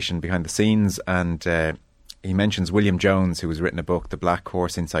situation behind the scenes. And he mentions William Jones, who has written a book, The Black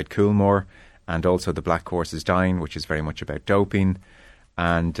Horse Inside Coolmore, and also The Black Horse is Dying, which is very much about doping.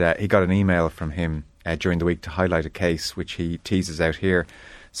 And he got an email from him during the week to highlight a case which he teases out here.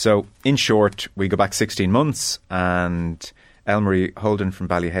 So, in short, we go back 16 months, and Elmarie Holden from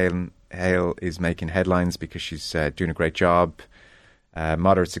Ballyhale is making headlines because she's doing a great job.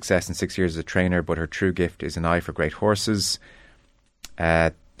 Moderate success in 6 years as a trainer, but her true gift is an eye for great horses.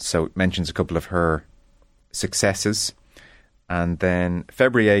 So it mentions a couple of her successes. And then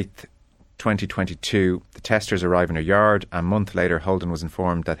February 8th, 2022, the testers arrive in her yard. A month later, Holden was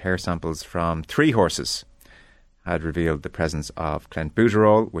informed that hair samples from 3 horses had revealed the presence of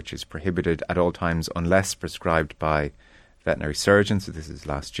clenbuterol, which is prohibited at all times unless prescribed by veterinary surgeons. So this is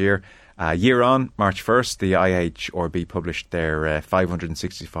last year. A year on, March 1st, the IHRB published their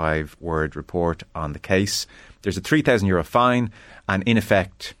 565-word report on the case. There's a €3,000 fine, and in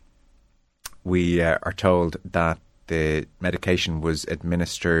effect, we are told that the medication was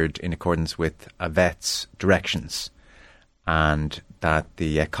administered in accordance with a vet's directions, and that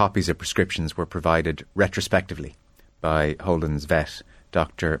the copies of prescriptions were provided retrospectively by Holden's vet,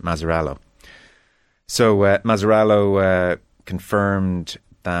 Dr. Mazzarello. So Mazzarello confirmed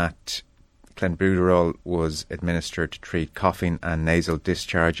that clenbuterol was administered to treat coughing and nasal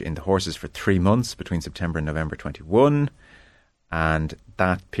discharge in the horses for 3 months between September and November 21, and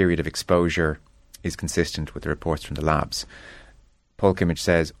that period of exposure is consistent with the reports from the labs. Paul Kimmage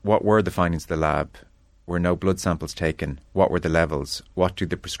says, what were the findings of the lab? Were no blood samples taken? What were the levels? What do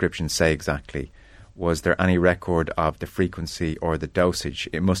the prescriptions say exactly? Was there any record of the frequency or the dosage?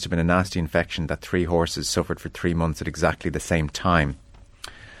 It must have been a nasty infection that 3 horses suffered for 3 months at exactly the same time.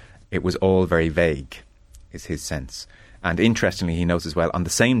 It was all very vague, is his sense. And interestingly, he notes as well, on the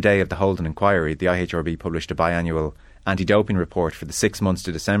same day of the Holden inquiry, the IHRB published a biannual anti-doping report for the 6 months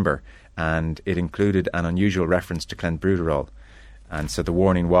to December, and it included an unusual reference to clenbuterol. And so the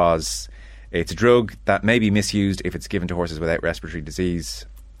warning was, it's a drug that may be misused if it's given to horses without respiratory disease,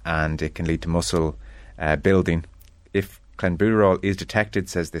 and it can lead to muscle building. If clenbuterol is detected,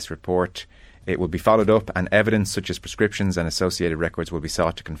 says this report, it will be followed up, and evidence such as prescriptions and associated records will be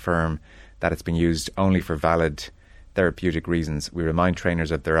sought to confirm that it's been used only for valid therapeutic reasons. We remind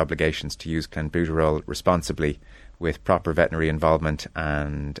trainers of their obligations to use clenbuterol responsibly with proper veterinary involvement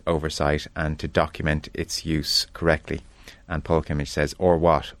and oversight, and to document its use correctly. And Paul Kimmage says, or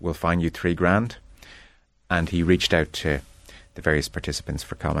what? We'll fine you $3,000. And he reached out to the various participants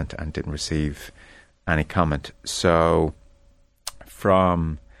for comment and didn't receive any comment. So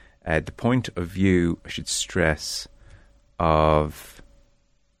from the point of view, I should stress, of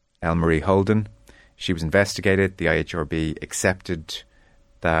Elle-Marie Holden, she was investigated. The IHRB accepted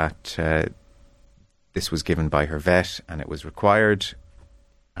that this was given by her vet and it was required,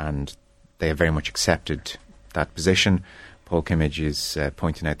 and they have very much accepted that position. Paul Kimmage is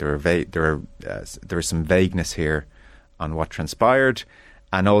pointing out there is some vagueness here on what transpired,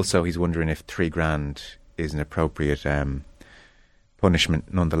 and also he's wondering if $3,000 is an appropriate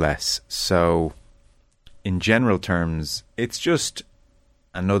punishment nonetheless. So in general terms, it's just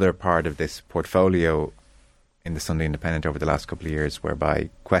another part of this portfolio in the Sunday Independent over the last couple of years, whereby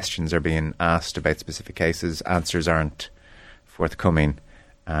questions are being asked about specific cases, answers aren't forthcoming,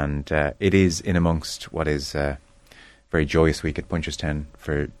 and it is in amongst what is a very joyous week at Punchestown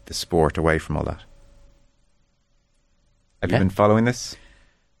for the sport away from all that. Have you been following this?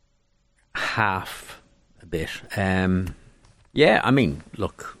 Half a bit. Yeah, I mean,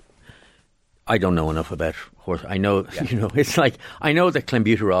 look, I don't know enough about horse. I know, it's like, I know that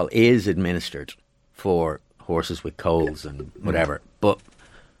clenbuterol is administered for horses with colds and whatever, but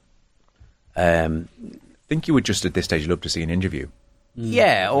I think you would just at this stage love to see an interview.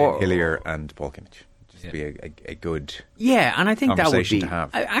 Yeah, or Hillier and Paul Kimmage. Just be a good and I think that would be to have.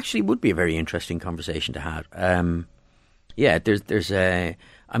 Actually would be a very interesting conversation to have. There's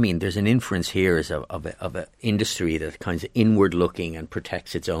an inference here of an industry that kind of inward looking and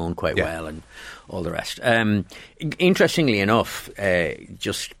protects its own quite well, and all the rest. Interestingly enough,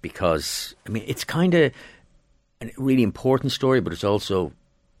 just because it's kind of a really important story, but it's also,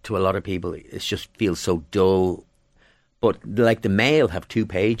 to a lot of people, it just feels so dull. But like the Mail have 2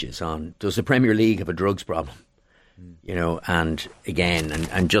 pages on, does the Premier League have a drugs problem? And again,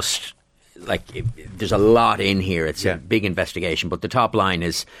 and just like there's a lot in here. It's a big investigation, but the top line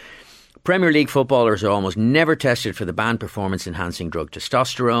is Premier League footballers are almost never tested for the banned performance-enhancing drug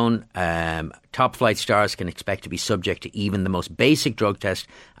testosterone. Top flight stars can expect to be subject to even the most basic drug test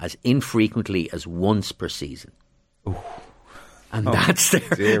as infrequently as once per season. Ooh. And that's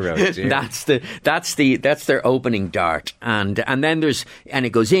their that's their opening dart, and then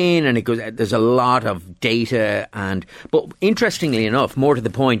it goes in and it goes. There's a lot of data, but interestingly enough, more to the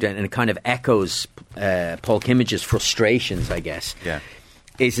point, and it kind of echoes Paul Kimmage's frustrations, I guess. Yeah,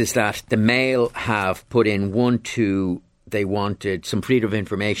 is that the Mail have put in they wanted some Freedom of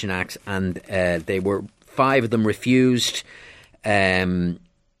Information Acts, and they were 5 of them refused.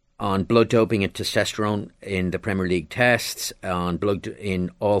 On blood doping and testosterone in the Premier League tests, on blood in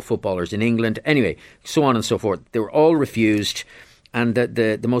all footballers in England, anyway, so on and so forth. They were all refused, and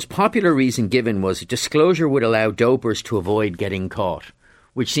the most popular reason given was disclosure would allow dopers to avoid getting caught,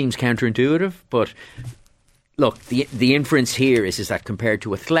 which seems counterintuitive, but look, the inference here is that compared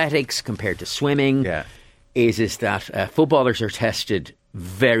to athletics, compared to swimming, is that footballers are tested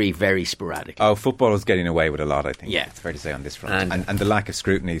very, very sporadic. Oh, football is getting away with a lot, I think. Yeah, it's fair to say on this front, and the lack of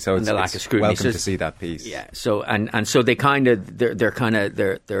scrutiny. So it's welcome to see that piece. Yeah. So and so they kind of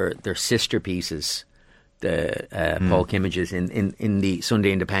they're sister pieces. The Paul Kimmage's in the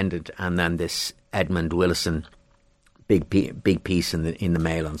Sunday Independent, and then this Edmund Willison big piece in the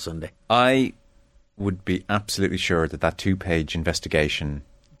Mail on Sunday. I would be absolutely sure that 2-page investigation,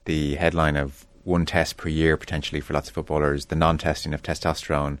 the headline of 1 test per year potentially for lots of footballers, the non-testing of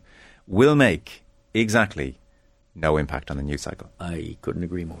testosterone, will make exactly no impact on the news cycle. I couldn't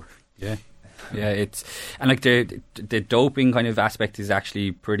agree more. Yeah, it's and like the doping kind of aspect is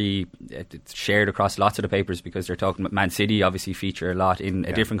actually pretty. It's shared across lots of the papers, because they're talking about Man City obviously feature a lot in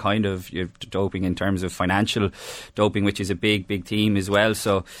a different kind of doping in terms of financial doping, which is a big theme as well.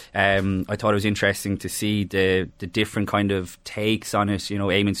 So I thought it was interesting to see the different kind of takes on it.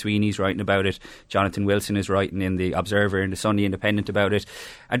 Eamon Sweeney's writing about it, Jonathan Wilson is writing in the Observer and the Sunday Independent about it,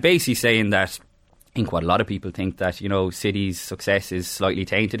 and basically saying that think what a lot of people think, that, you know, City's success is slightly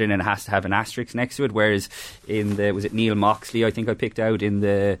tainted and it has to have an asterisk next to it, whereas in the, was it Neil Moxley, I think I picked out in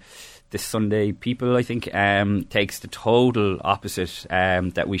the Sunday People, I think, takes the total opposite,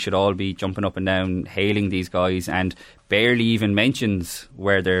 that we should all be jumping up and down hailing these guys, and barely even mentions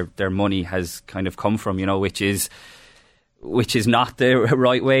where their money has kind of come from, you know, which is not the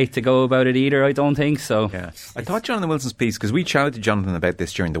right way to go about it either, I don't think. So yeah. I thought Jonathan Wilson's piece, because we chatted to Jonathan about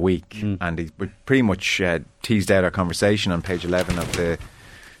this during the week, and he pretty much teased out our conversation on page 11 of the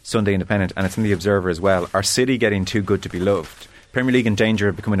Sunday Independent, and it's in the Observer as well. Are City getting too good to be loved? Premier League in danger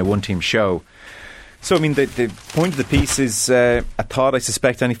of becoming a one-team show. So, I mean, the point of the piece is a thought I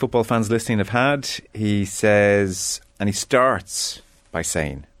suspect any football fans listening have had. He says, and he starts by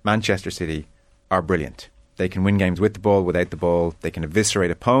saying, Manchester City are brilliant. They can win games with the ball, without the ball. They can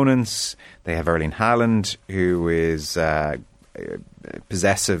eviscerate opponents. They have Erling Haaland, who is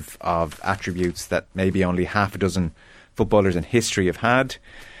possessive of attributes that maybe only half a dozen footballers in history have had.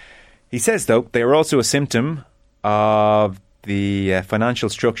 He says, though, they are also a symptom of the financial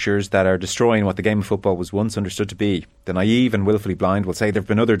structures that are destroying what the game of football was once understood to be. The naive and willfully blind will say there have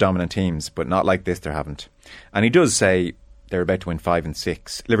been other dominant teams, but not like this, there haven't. And he does say they're about to win 5 and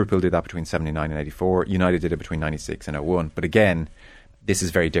 6. Liverpool did that between 79 and 84. United did it between 96 and 01. But again, this is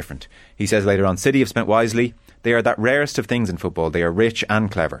very different. He says later on, City have spent wisely. They are that rarest of things in football. They are rich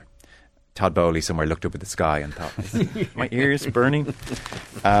and clever. Todd Bowley somewhere looked up at the sky and thought, my ears burning.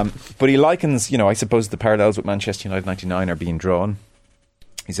 But he likens, you know, I suppose the parallels with Manchester United 99 are being drawn.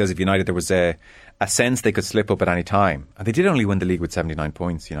 He says if United, there was a sense they could slip up at any time. And they did only win the league with 79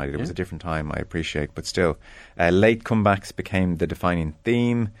 points, United. It was a different time, I appreciate. But still, late comebacks became the defining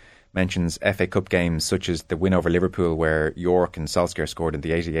theme. Mentions FA Cup games such as the win over Liverpool, where York and Solskjaer scored in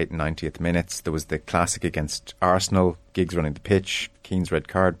the 88th and 90th minutes. There was the classic against Arsenal, Giggs running the pitch, Keane's red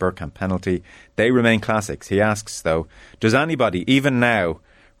card, Bergkamp penalty. They remain classics. He asks, though, does anybody, even now,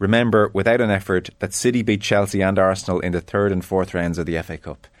 remember without an effort that City beat Chelsea and Arsenal in the 3rd and 4th rounds of the FA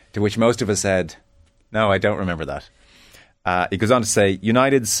Cup? To which most of us said, no, I don't remember that. He goes on to say,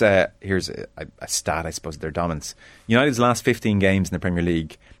 United's, here's a stat, I suppose, their dominance. United's last 15 games in the Premier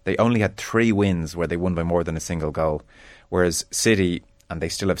League, they only had 3 wins where they won by more than a single goal. Whereas City, and they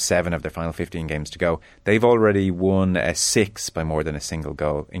still have 7 of their final 15 games to go, they've already won 6 by more than a single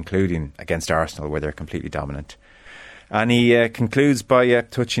goal, including against Arsenal, where they're completely dominant. And he concludes by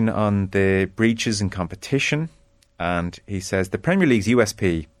touching on the breaches in competition. And he says, the Premier League's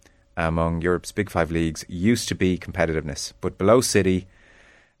USP among Europe's big 5 leagues used to be competitiveness, but below City,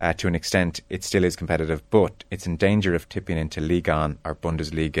 to an extent, it still is competitive, but it's in danger of tipping into Ligue 1 or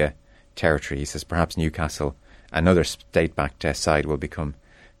Bundesliga territory. He says perhaps Newcastle, another state-backed side, will become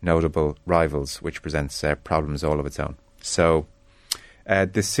notable rivals, which presents problems all of its own. So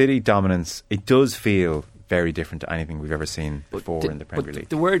the City dominance, it does feel very different to anything we've ever seen before in the Premier League.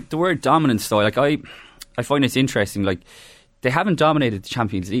 The word dominance, though, like I find it's interesting, like, they haven't dominated the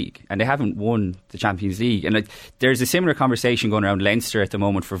Champions League and they haven't won the Champions League. And like, there's a similar conversation going around Leinster at the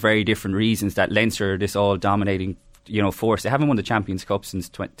moment for very different reasons, that Leinster are this all dominating, you know, force. They haven't won the Champions Cup since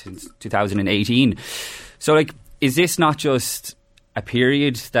 2018. So, like, is this not just a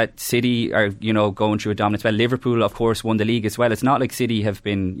period that City are, you know, going through a dominance? Well, Liverpool, of course, won the league as well. It's not like City have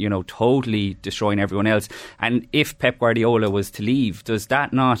been, you know, totally destroying everyone else. And if Pep Guardiola was to leave, does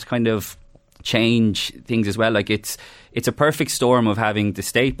that not kind of change things as well? Like, it's a perfect storm of having the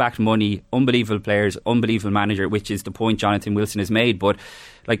state-backed money, unbelievable players, unbelievable manager, which is the point Jonathan Wilson has made. But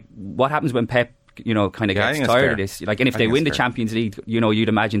like, what happens when Pep, you know, kind of gets tired of this? Like, and if they win the Champions League, you know, you'd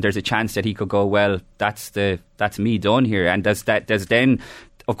imagine there's a chance that he could go, well, that's me done here. And does then,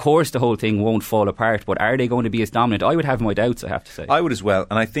 of course, the whole thing won't fall apart. But are they going to be as dominant? I would have my doubts, I have to say. I would as well.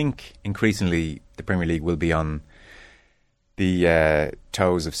 And I think increasingly the Premier League will be on the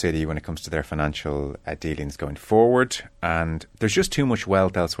toes of City when it comes to their financial dealings going forward. And there's just too much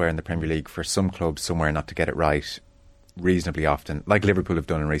wealth elsewhere in the Premier League for some clubs somewhere not to get it right reasonably often, like Liverpool have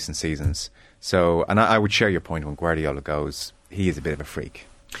done in recent seasons. So, and I would share your point when Guardiola goes, he is a bit of a freak.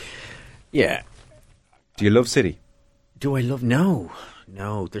 Yeah. Do you love City? Do I love? No.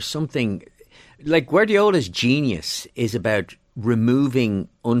 There's something, like, Guardiola's genius is about removing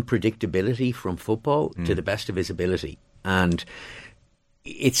unpredictability from football to the best of his ability. And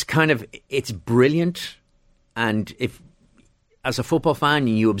it's brilliant. And if, as a football fan,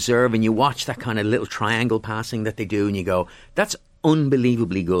 you observe and you watch that kind of little triangle passing that they do, and you go, that's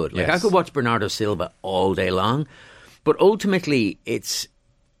unbelievably good. Like, yes. I could watch Bernardo Silva all day long, but ultimately it's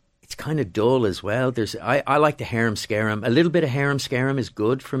it's kind of dull as well. I like the harem scarum. A little bit of harem scarum is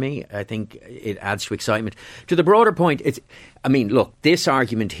good for me. I think it adds to excitement. To the broader point, look, this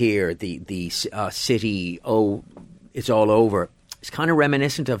argument here, the City, it's all over. It's kind of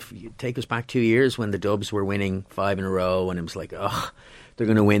reminiscent of, take us back 2 years when the Dubs were winning 5 in a row, and it was like, they're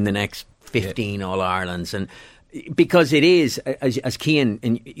going to win the next 15 All-Irelands. And because it is, as Cian,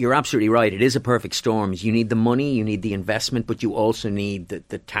 and you're absolutely right, it is a perfect storm. You need the money, you need the investment, but you also need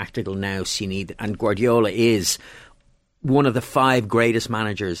the tactical nous. And Guardiola is one of the 5 greatest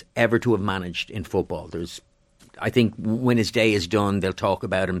managers ever to have managed in football. I think when his day is done, they'll talk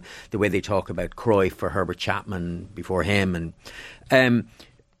about him the way they talk about Cruyff or Herbert Chapman before him. And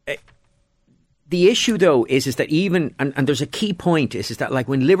the issue, though, is that even, and there's a key point, is that like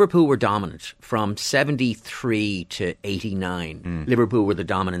when Liverpool were dominant from 73 to 89, Liverpool were the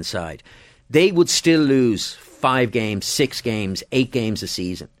dominant side, they would still lose 5 games, 6 games, 8 games a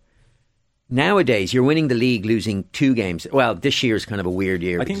season. Nowadays, you're winning the league, losing 2 games. Well, this year is kind of a weird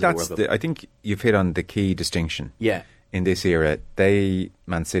year. I think you've hit on the key distinction. Yeah. In this era,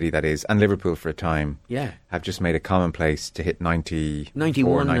 Man City, that is, and Liverpool for a time, have just made it commonplace to hit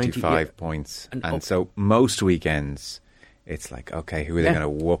 91, 95 points. And so most weekends, it's like, okay, who are they going to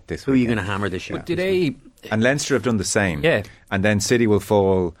whoop this weekend? Who are you going to hammer this year? And Leinster have done the same. Yeah. And then City will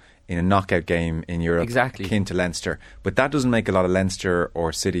fall in a knockout game in Europe, exactly, akin to Leinster. But that doesn't make a lot of Leinster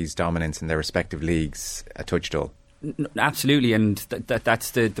or City's dominance in their respective leagues a touch dull. Absolutely, and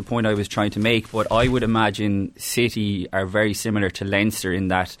that's the point I was trying to make. But I would imagine City are very similar to Leinster in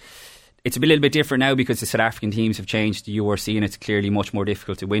that it's a little bit different now because the South African teams have changed the URC and it's clearly much more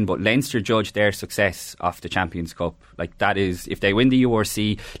difficult to win. But Leinster judge their success off the Champions Cup. Like, that is, if they win the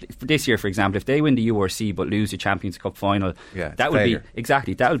URC this year, for example, if they win the URC but lose the Champions Cup final, that would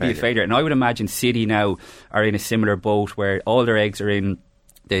be a failure. And I would imagine City now are in a similar boat where all their eggs are in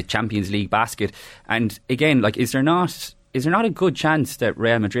the Champions League basket. And again, like, is there not a good chance that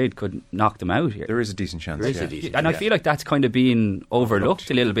Real Madrid could knock them out here? There is a decent chance. And I feel like that's kind of being overlooked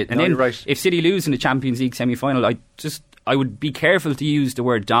a little bit. And then if City lose in the Champions League semi-final, I would be careful to use the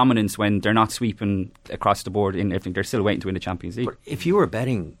word dominance when they're not sweeping across the board in everything. They're still waiting to win the Champions League. But if you were a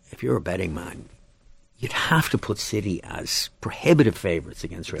betting man, you'd have to put City as prohibitive favourites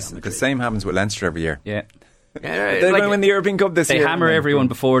against Real Madrid. The same happens with Leinster every year. Yeah. They're going to win the European Cup this year. They hammer everyone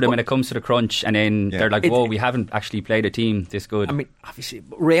before them when it comes to the crunch, and then they're like, whoa, we haven't actually played a team this good. I mean, obviously,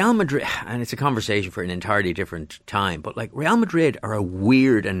 Real Madrid, and it's a conversation for an entirely different time, but like, Real Madrid are a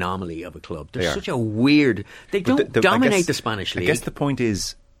weird anomaly of a club. They're such a weird... They don't dominate the Spanish league. I guess the point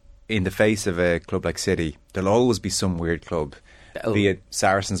is, in the face of a club like City, there'll always be some weird club. Be it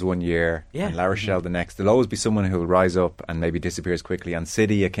Saracens one year and La Rochelle the next. There'll always be someone who will rise up and maybe disappears quickly, and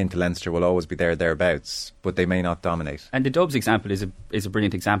City, akin to Leinster, will always be thereabouts, but they may not dominate. And the Dubs example is a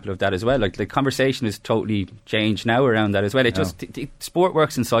brilliant example of that as well. Like, the conversation has totally changed now around that as well. Sport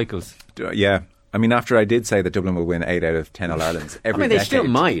works in cycles. Yeah. I mean, after I did say that Dublin will win 8 out of 10 All-Irelands every decade, they still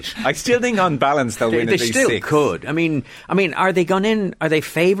might. I still think on balance they'll win at least 6. They still could. I mean, are they gone in? Are they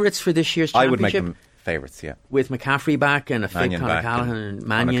favourites for this year's championship? I would make them favourites, yeah. With McCaffrey back and a fit Conor Callaghan and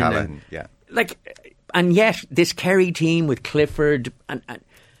Mannion. And yet, this Kerry team with Clifford... and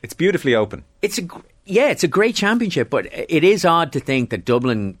it's beautifully open. It's a great championship, but it is odd to think that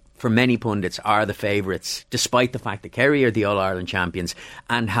Dublin, for many pundits, are the favourites, despite the fact that Kerry are the All-Ireland champions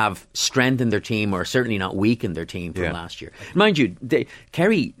and have strengthened their team, or certainly not weakened their team from last year. Mind you,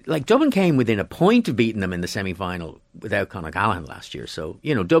 Kerry, like, Dublin came within a point of beating them in the semi-final without Conor Callaghan last year. So,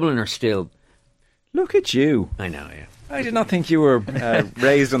 Dublin are still... Look at you. I know, yeah. I did not think you were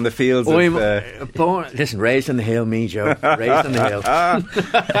raised on the fields of... raised on the hill, me, Joe. Raised on the hill.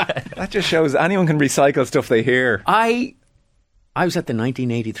 That just shows anyone can recycle stuff they hear. I was at the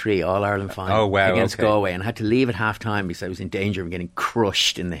 1983 All-Ireland final against Galway, and I had to leave at half-time because I was in danger of getting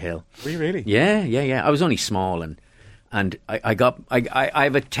crushed in the hill. Were you really? Yeah. I was only small, and I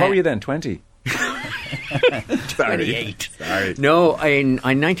have a 10... How were you then, 20? 28. Sorry. No, in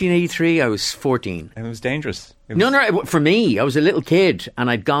 1983 I was 14. And it was dangerous. No, for me, I was a little kid and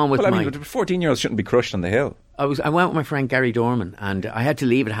I'd gone with but 14-year-olds shouldn't be crushed on the hill. I went with my friend Gary Dorman, and I had to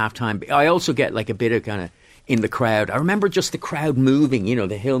leave at half time. I also get like a bit of kind of in the crowd. I remember just the crowd moving,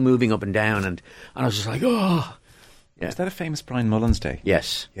 the hill moving up and down, and I was just like, oh. Yeah. Is that a famous Brian Mullins Day?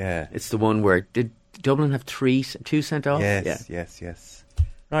 Yes. Yeah. It's the one where, did Dublin have 2 sent off? Yes.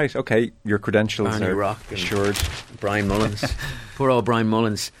 Right, okay, your credentials Barney are Rock assured. Brian Mullins. Poor old Brian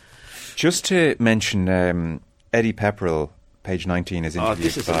Mullins. Just to mention, Eddie Pepperell, page 19, is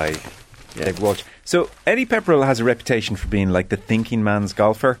interviewed by Dave Walsh. So, Eddie Pepperell has a reputation for being like the thinking man's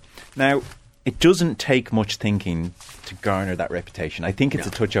golfer. Now, it doesn't take much thinking to garner that reputation. I think it's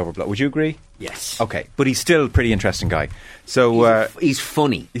a touch overblown. Would you agree? Yes. Okay, but he's still a pretty interesting guy. So he's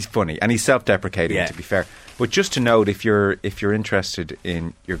funny. He's funny, and he's self-deprecating. To be fair, but just to note, if you're interested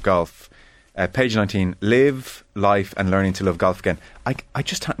in your golf, page 19, live life and learning to love golf again. I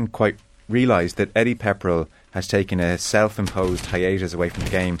just hadn't quite realised that Eddie Pepperell has taken a self-imposed hiatus away from the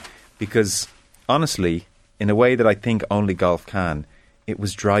game because, honestly, in a way that I think only golf can, it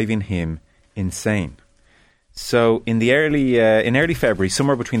was driving him insane. So in early February,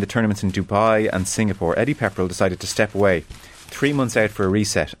 somewhere between the tournaments in Dubai and Singapore, Eddie Pepperell decided to step away. 3 months out for a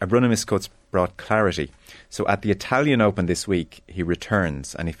reset, a run of miscuts brought clarity. So at the Italian Open this week, he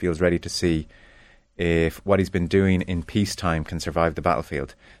returns and he feels ready to see if what he's been doing in peacetime can survive the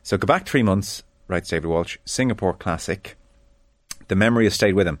battlefield. So go back 3 months, writes David Walsh, Singapore Classic. The memory has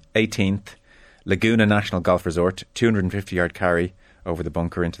stayed with him. 18th, Laguna National Golf Resort, 250-yard carry over the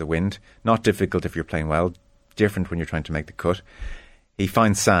bunker into the wind. Not difficult if you're playing well, different when you're trying to make the cut. He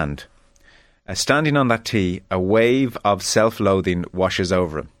finds sand. Standing on that tee, a wave of self-loathing washes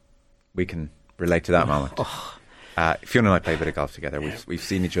over him. We can relate to that moment. Fionn and I play a bit of golf together. We've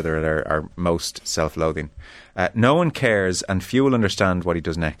seen each other at our most self-loathing. No one cares and few will understand what he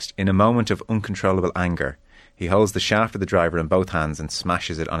does next. In a moment of uncontrollable anger, he holds the shaft of the driver in both hands and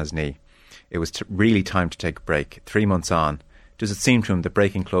smashes it on his knee. It was really time to take a break. 3 months on, does it seem to him that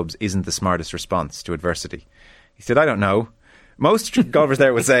breaking clubs isn't the smartest response to adversity? He said, I don't know. Most golfers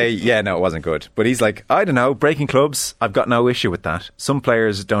there would say, yeah, no, it wasn't good. But he's like, I don't know, breaking clubs, I've got no issue with that. Some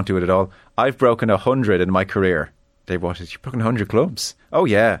players don't do it at all. I've broken 100 in my career. Dave Waters, you've broken 100 clubs? Oh,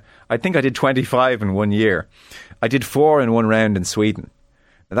 yeah. I think I did 25 in 1 year. I did 4 in one round in Sweden.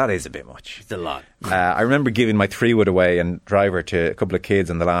 Now, that is a bit much. It's a lot. I remember giving my 3-wood away and driver to a couple of kids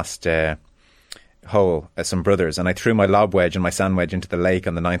on the last hole, some brothers, and I threw my lob wedge and my sand wedge into the lake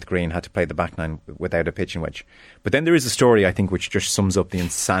on the 9th green, had to play the back nine without a pitching wedge. But then there is a story, I think, which just sums up the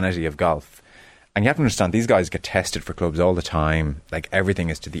insanity of golf. And you have to understand, these guys get tested for clubs all the time. Like, everything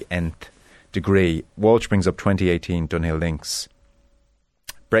is to the nth degree. Walsh brings up 2018 Dunhill Links.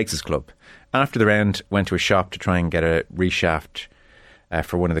 Breaks his club. After the round, went to a shop to try and get a reshaft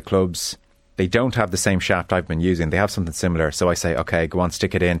for one of the clubs. They don't have the same shaft I've been using. They have something similar. So I say, okay, go on,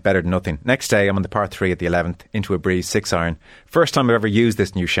 stick it in. Better than nothing. Next day, I'm on the par 3 at the 11th, into a breeze, 6-iron. First time I've ever used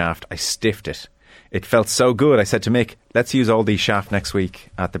this new shaft, I stiffed it. It felt so good. I said to Mick, let's use all these shaft next week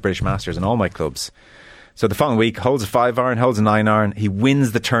at the British Masters and all my clubs. So the following week, holds a 5-iron, holds a 9-iron. He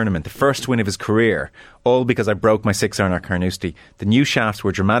wins the tournament, the first win of his career, all because I broke my 6-iron at Carnoustie. The new shafts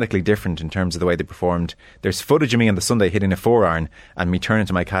were dramatically different in terms of the way they performed. There's footage of me on the Sunday hitting a 4-iron and me turning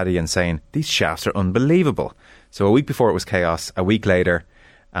to my caddy and saying, these shafts are unbelievable. So a week before it was chaos, a week later,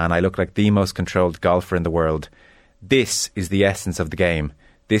 and I look like the most controlled golfer in the world. This is the essence of the game.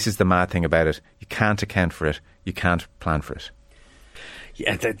 This is the mad thing about it. You can't account for it. You can't plan for it.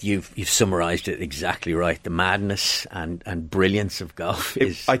 Yeah, you've summarised it exactly right. The madness and brilliance of golf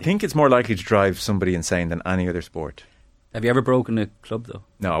is... I think it's more likely to drive somebody insane than any other sport. Have you ever broken a club, though?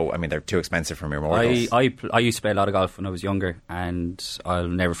 No, I mean, they're too expensive for mere mortals. I used to play a lot of golf when I was younger, and I'll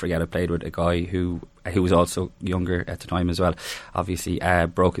never forget I played with a guy who was also younger at the time as well. Obviously,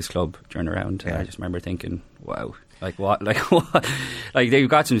 broke his club during a round. Yeah. I just remember thinking, wow... Like what? Like what? Like they've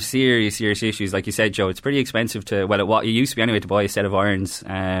got some serious issues. Like you said, Joe, it's pretty expensive to. Well, what it used to be anyway to buy a set of irons.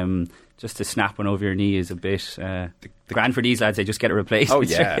 Just to snap one over your knee is a bit grand for these lads. They just get it replaced. Oh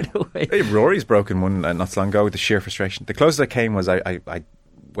yeah, Rory's broken one not so long ago with the sheer frustration. The closest I came was I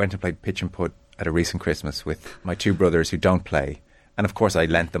went and played pitch and putt at a recent Christmas with my 2 brothers who don't play, and of course I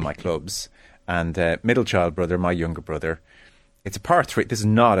lent them my clubs. And middle child brother, my younger brother. It's a par 3. This is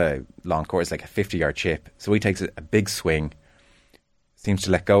not a long course, like a 50-yard chip. So he takes a big swing, seems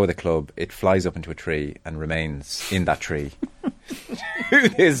to let go of the club. It flies up into a tree and remains in that tree to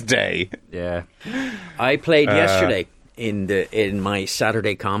this day. Yeah, I played yesterday in my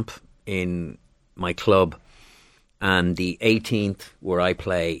Saturday comp in my club, and the 18th where I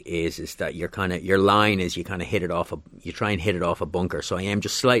play is that your line is you kind of hit it off you try and hit it off a bunker. So I am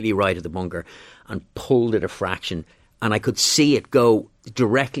just slightly right of the bunker and pulled it a fraction. And I could see it go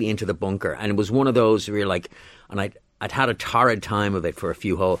directly into the bunker. And it was one of those where you're like, and I'd had a torrid time of it for a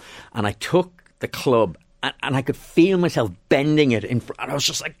few holes. And I took the club and I could feel myself bending it in front. And I was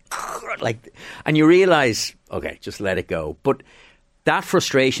just like, and you realise, okay, just let it go. But that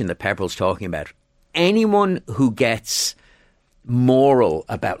frustration that Pepperell's talking about, anyone who gets moral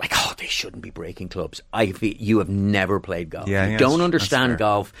about like, oh, they shouldn't be breaking clubs, you have never played golf. You don't understand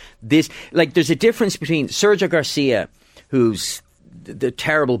golf. There's a difference between Sergio Garcia, who's the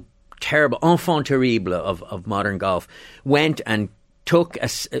terrible enfant terrible of modern golf, went and took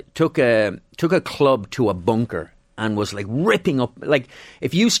a club to a bunker and was like ripping up, like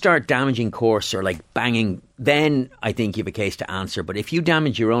if you start damaging course or like banging, then I think you have a case to answer. But if you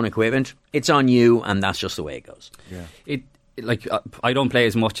damage your own equipment, it's on you, and that's just the way it goes. Yeah. I don't play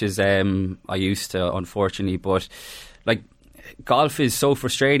as much as I used to, unfortunately, but like golf is so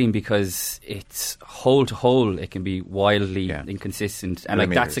frustrating because it's hole to hole. It can be wildly inconsistent, and like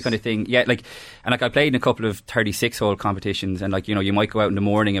that's the kind of thing. Yeah, like I played in a couple of 36-hole competitions, and like you might go out in the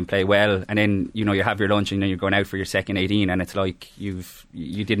morning and play well, and then you have your lunch, and then you're going out for your second 18, and it's like you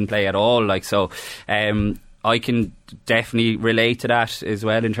didn't play at all. Like so. I can definitely relate to that as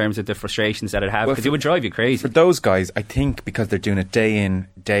well in terms of the frustrations that it have, because it would drive you crazy. For those guys, I think because they're doing it day in,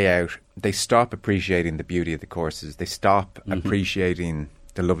 day out, they stop appreciating the beauty of the courses. They stop appreciating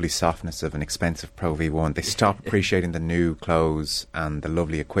the lovely softness of an expensive Pro V1. They stop appreciating the new clothes and the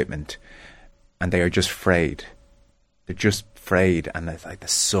lovely equipment, and they are just frayed. They're just frayed, and it's like the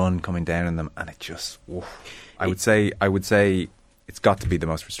sun coming down on them, and it just... I would say it's got to be the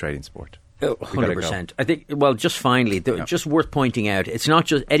most frustrating sport. 100%. I think, well, just finally, just worth pointing out, it's not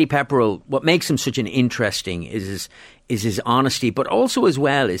just Eddie Pepperell. What makes him such an interesting is his honesty, but also as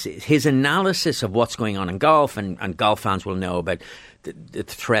well is his analysis of what's going on in golf, and golf fans will know about the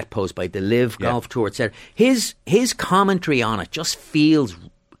threat posed by the Live Golf Tour, etc. His commentary on it just feels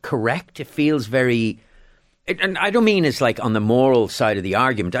correct. It feels very... And I don't mean it's like on the moral side of the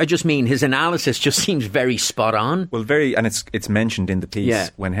argument. I just mean his analysis just seems very spot on. Well, and it's mentioned in the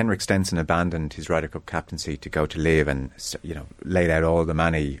piece when Henrik Stenson abandoned his Ryder Cup captaincy to go to Live, and laid out all the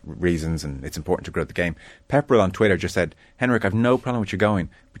many reasons, and it's important to grow the game. Pepperell on Twitter just said, "Henrik, I've no problem with you going,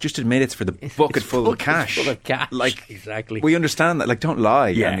 but just admit it's for the bucket full of cash." Full of cash, like exactly. We understand that. Like, don't lie.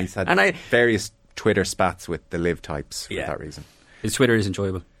 Yeah. And he's had various Twitter spats with the Live types for that reason. His Twitter is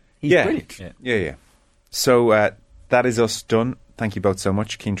enjoyable. He's brilliant. Yeah. So that is us done. Thank you both so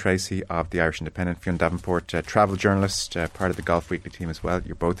much. Cian Tracey of the Irish Independent, Fionn Davenport, travel journalist, part of the Golf Weekly team as well.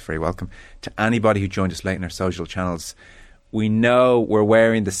 You're both very welcome. To anybody who joined us late in our social channels, we know we're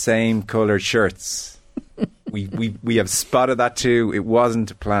wearing the same coloured shirts. we have spotted that too. It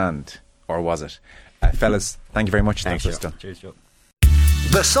wasn't planned, or was it? Fellas, thank you very much. Thanks, That's us done. Cheers, Joe.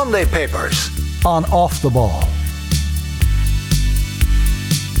 The Sunday Papers on Off the Ball.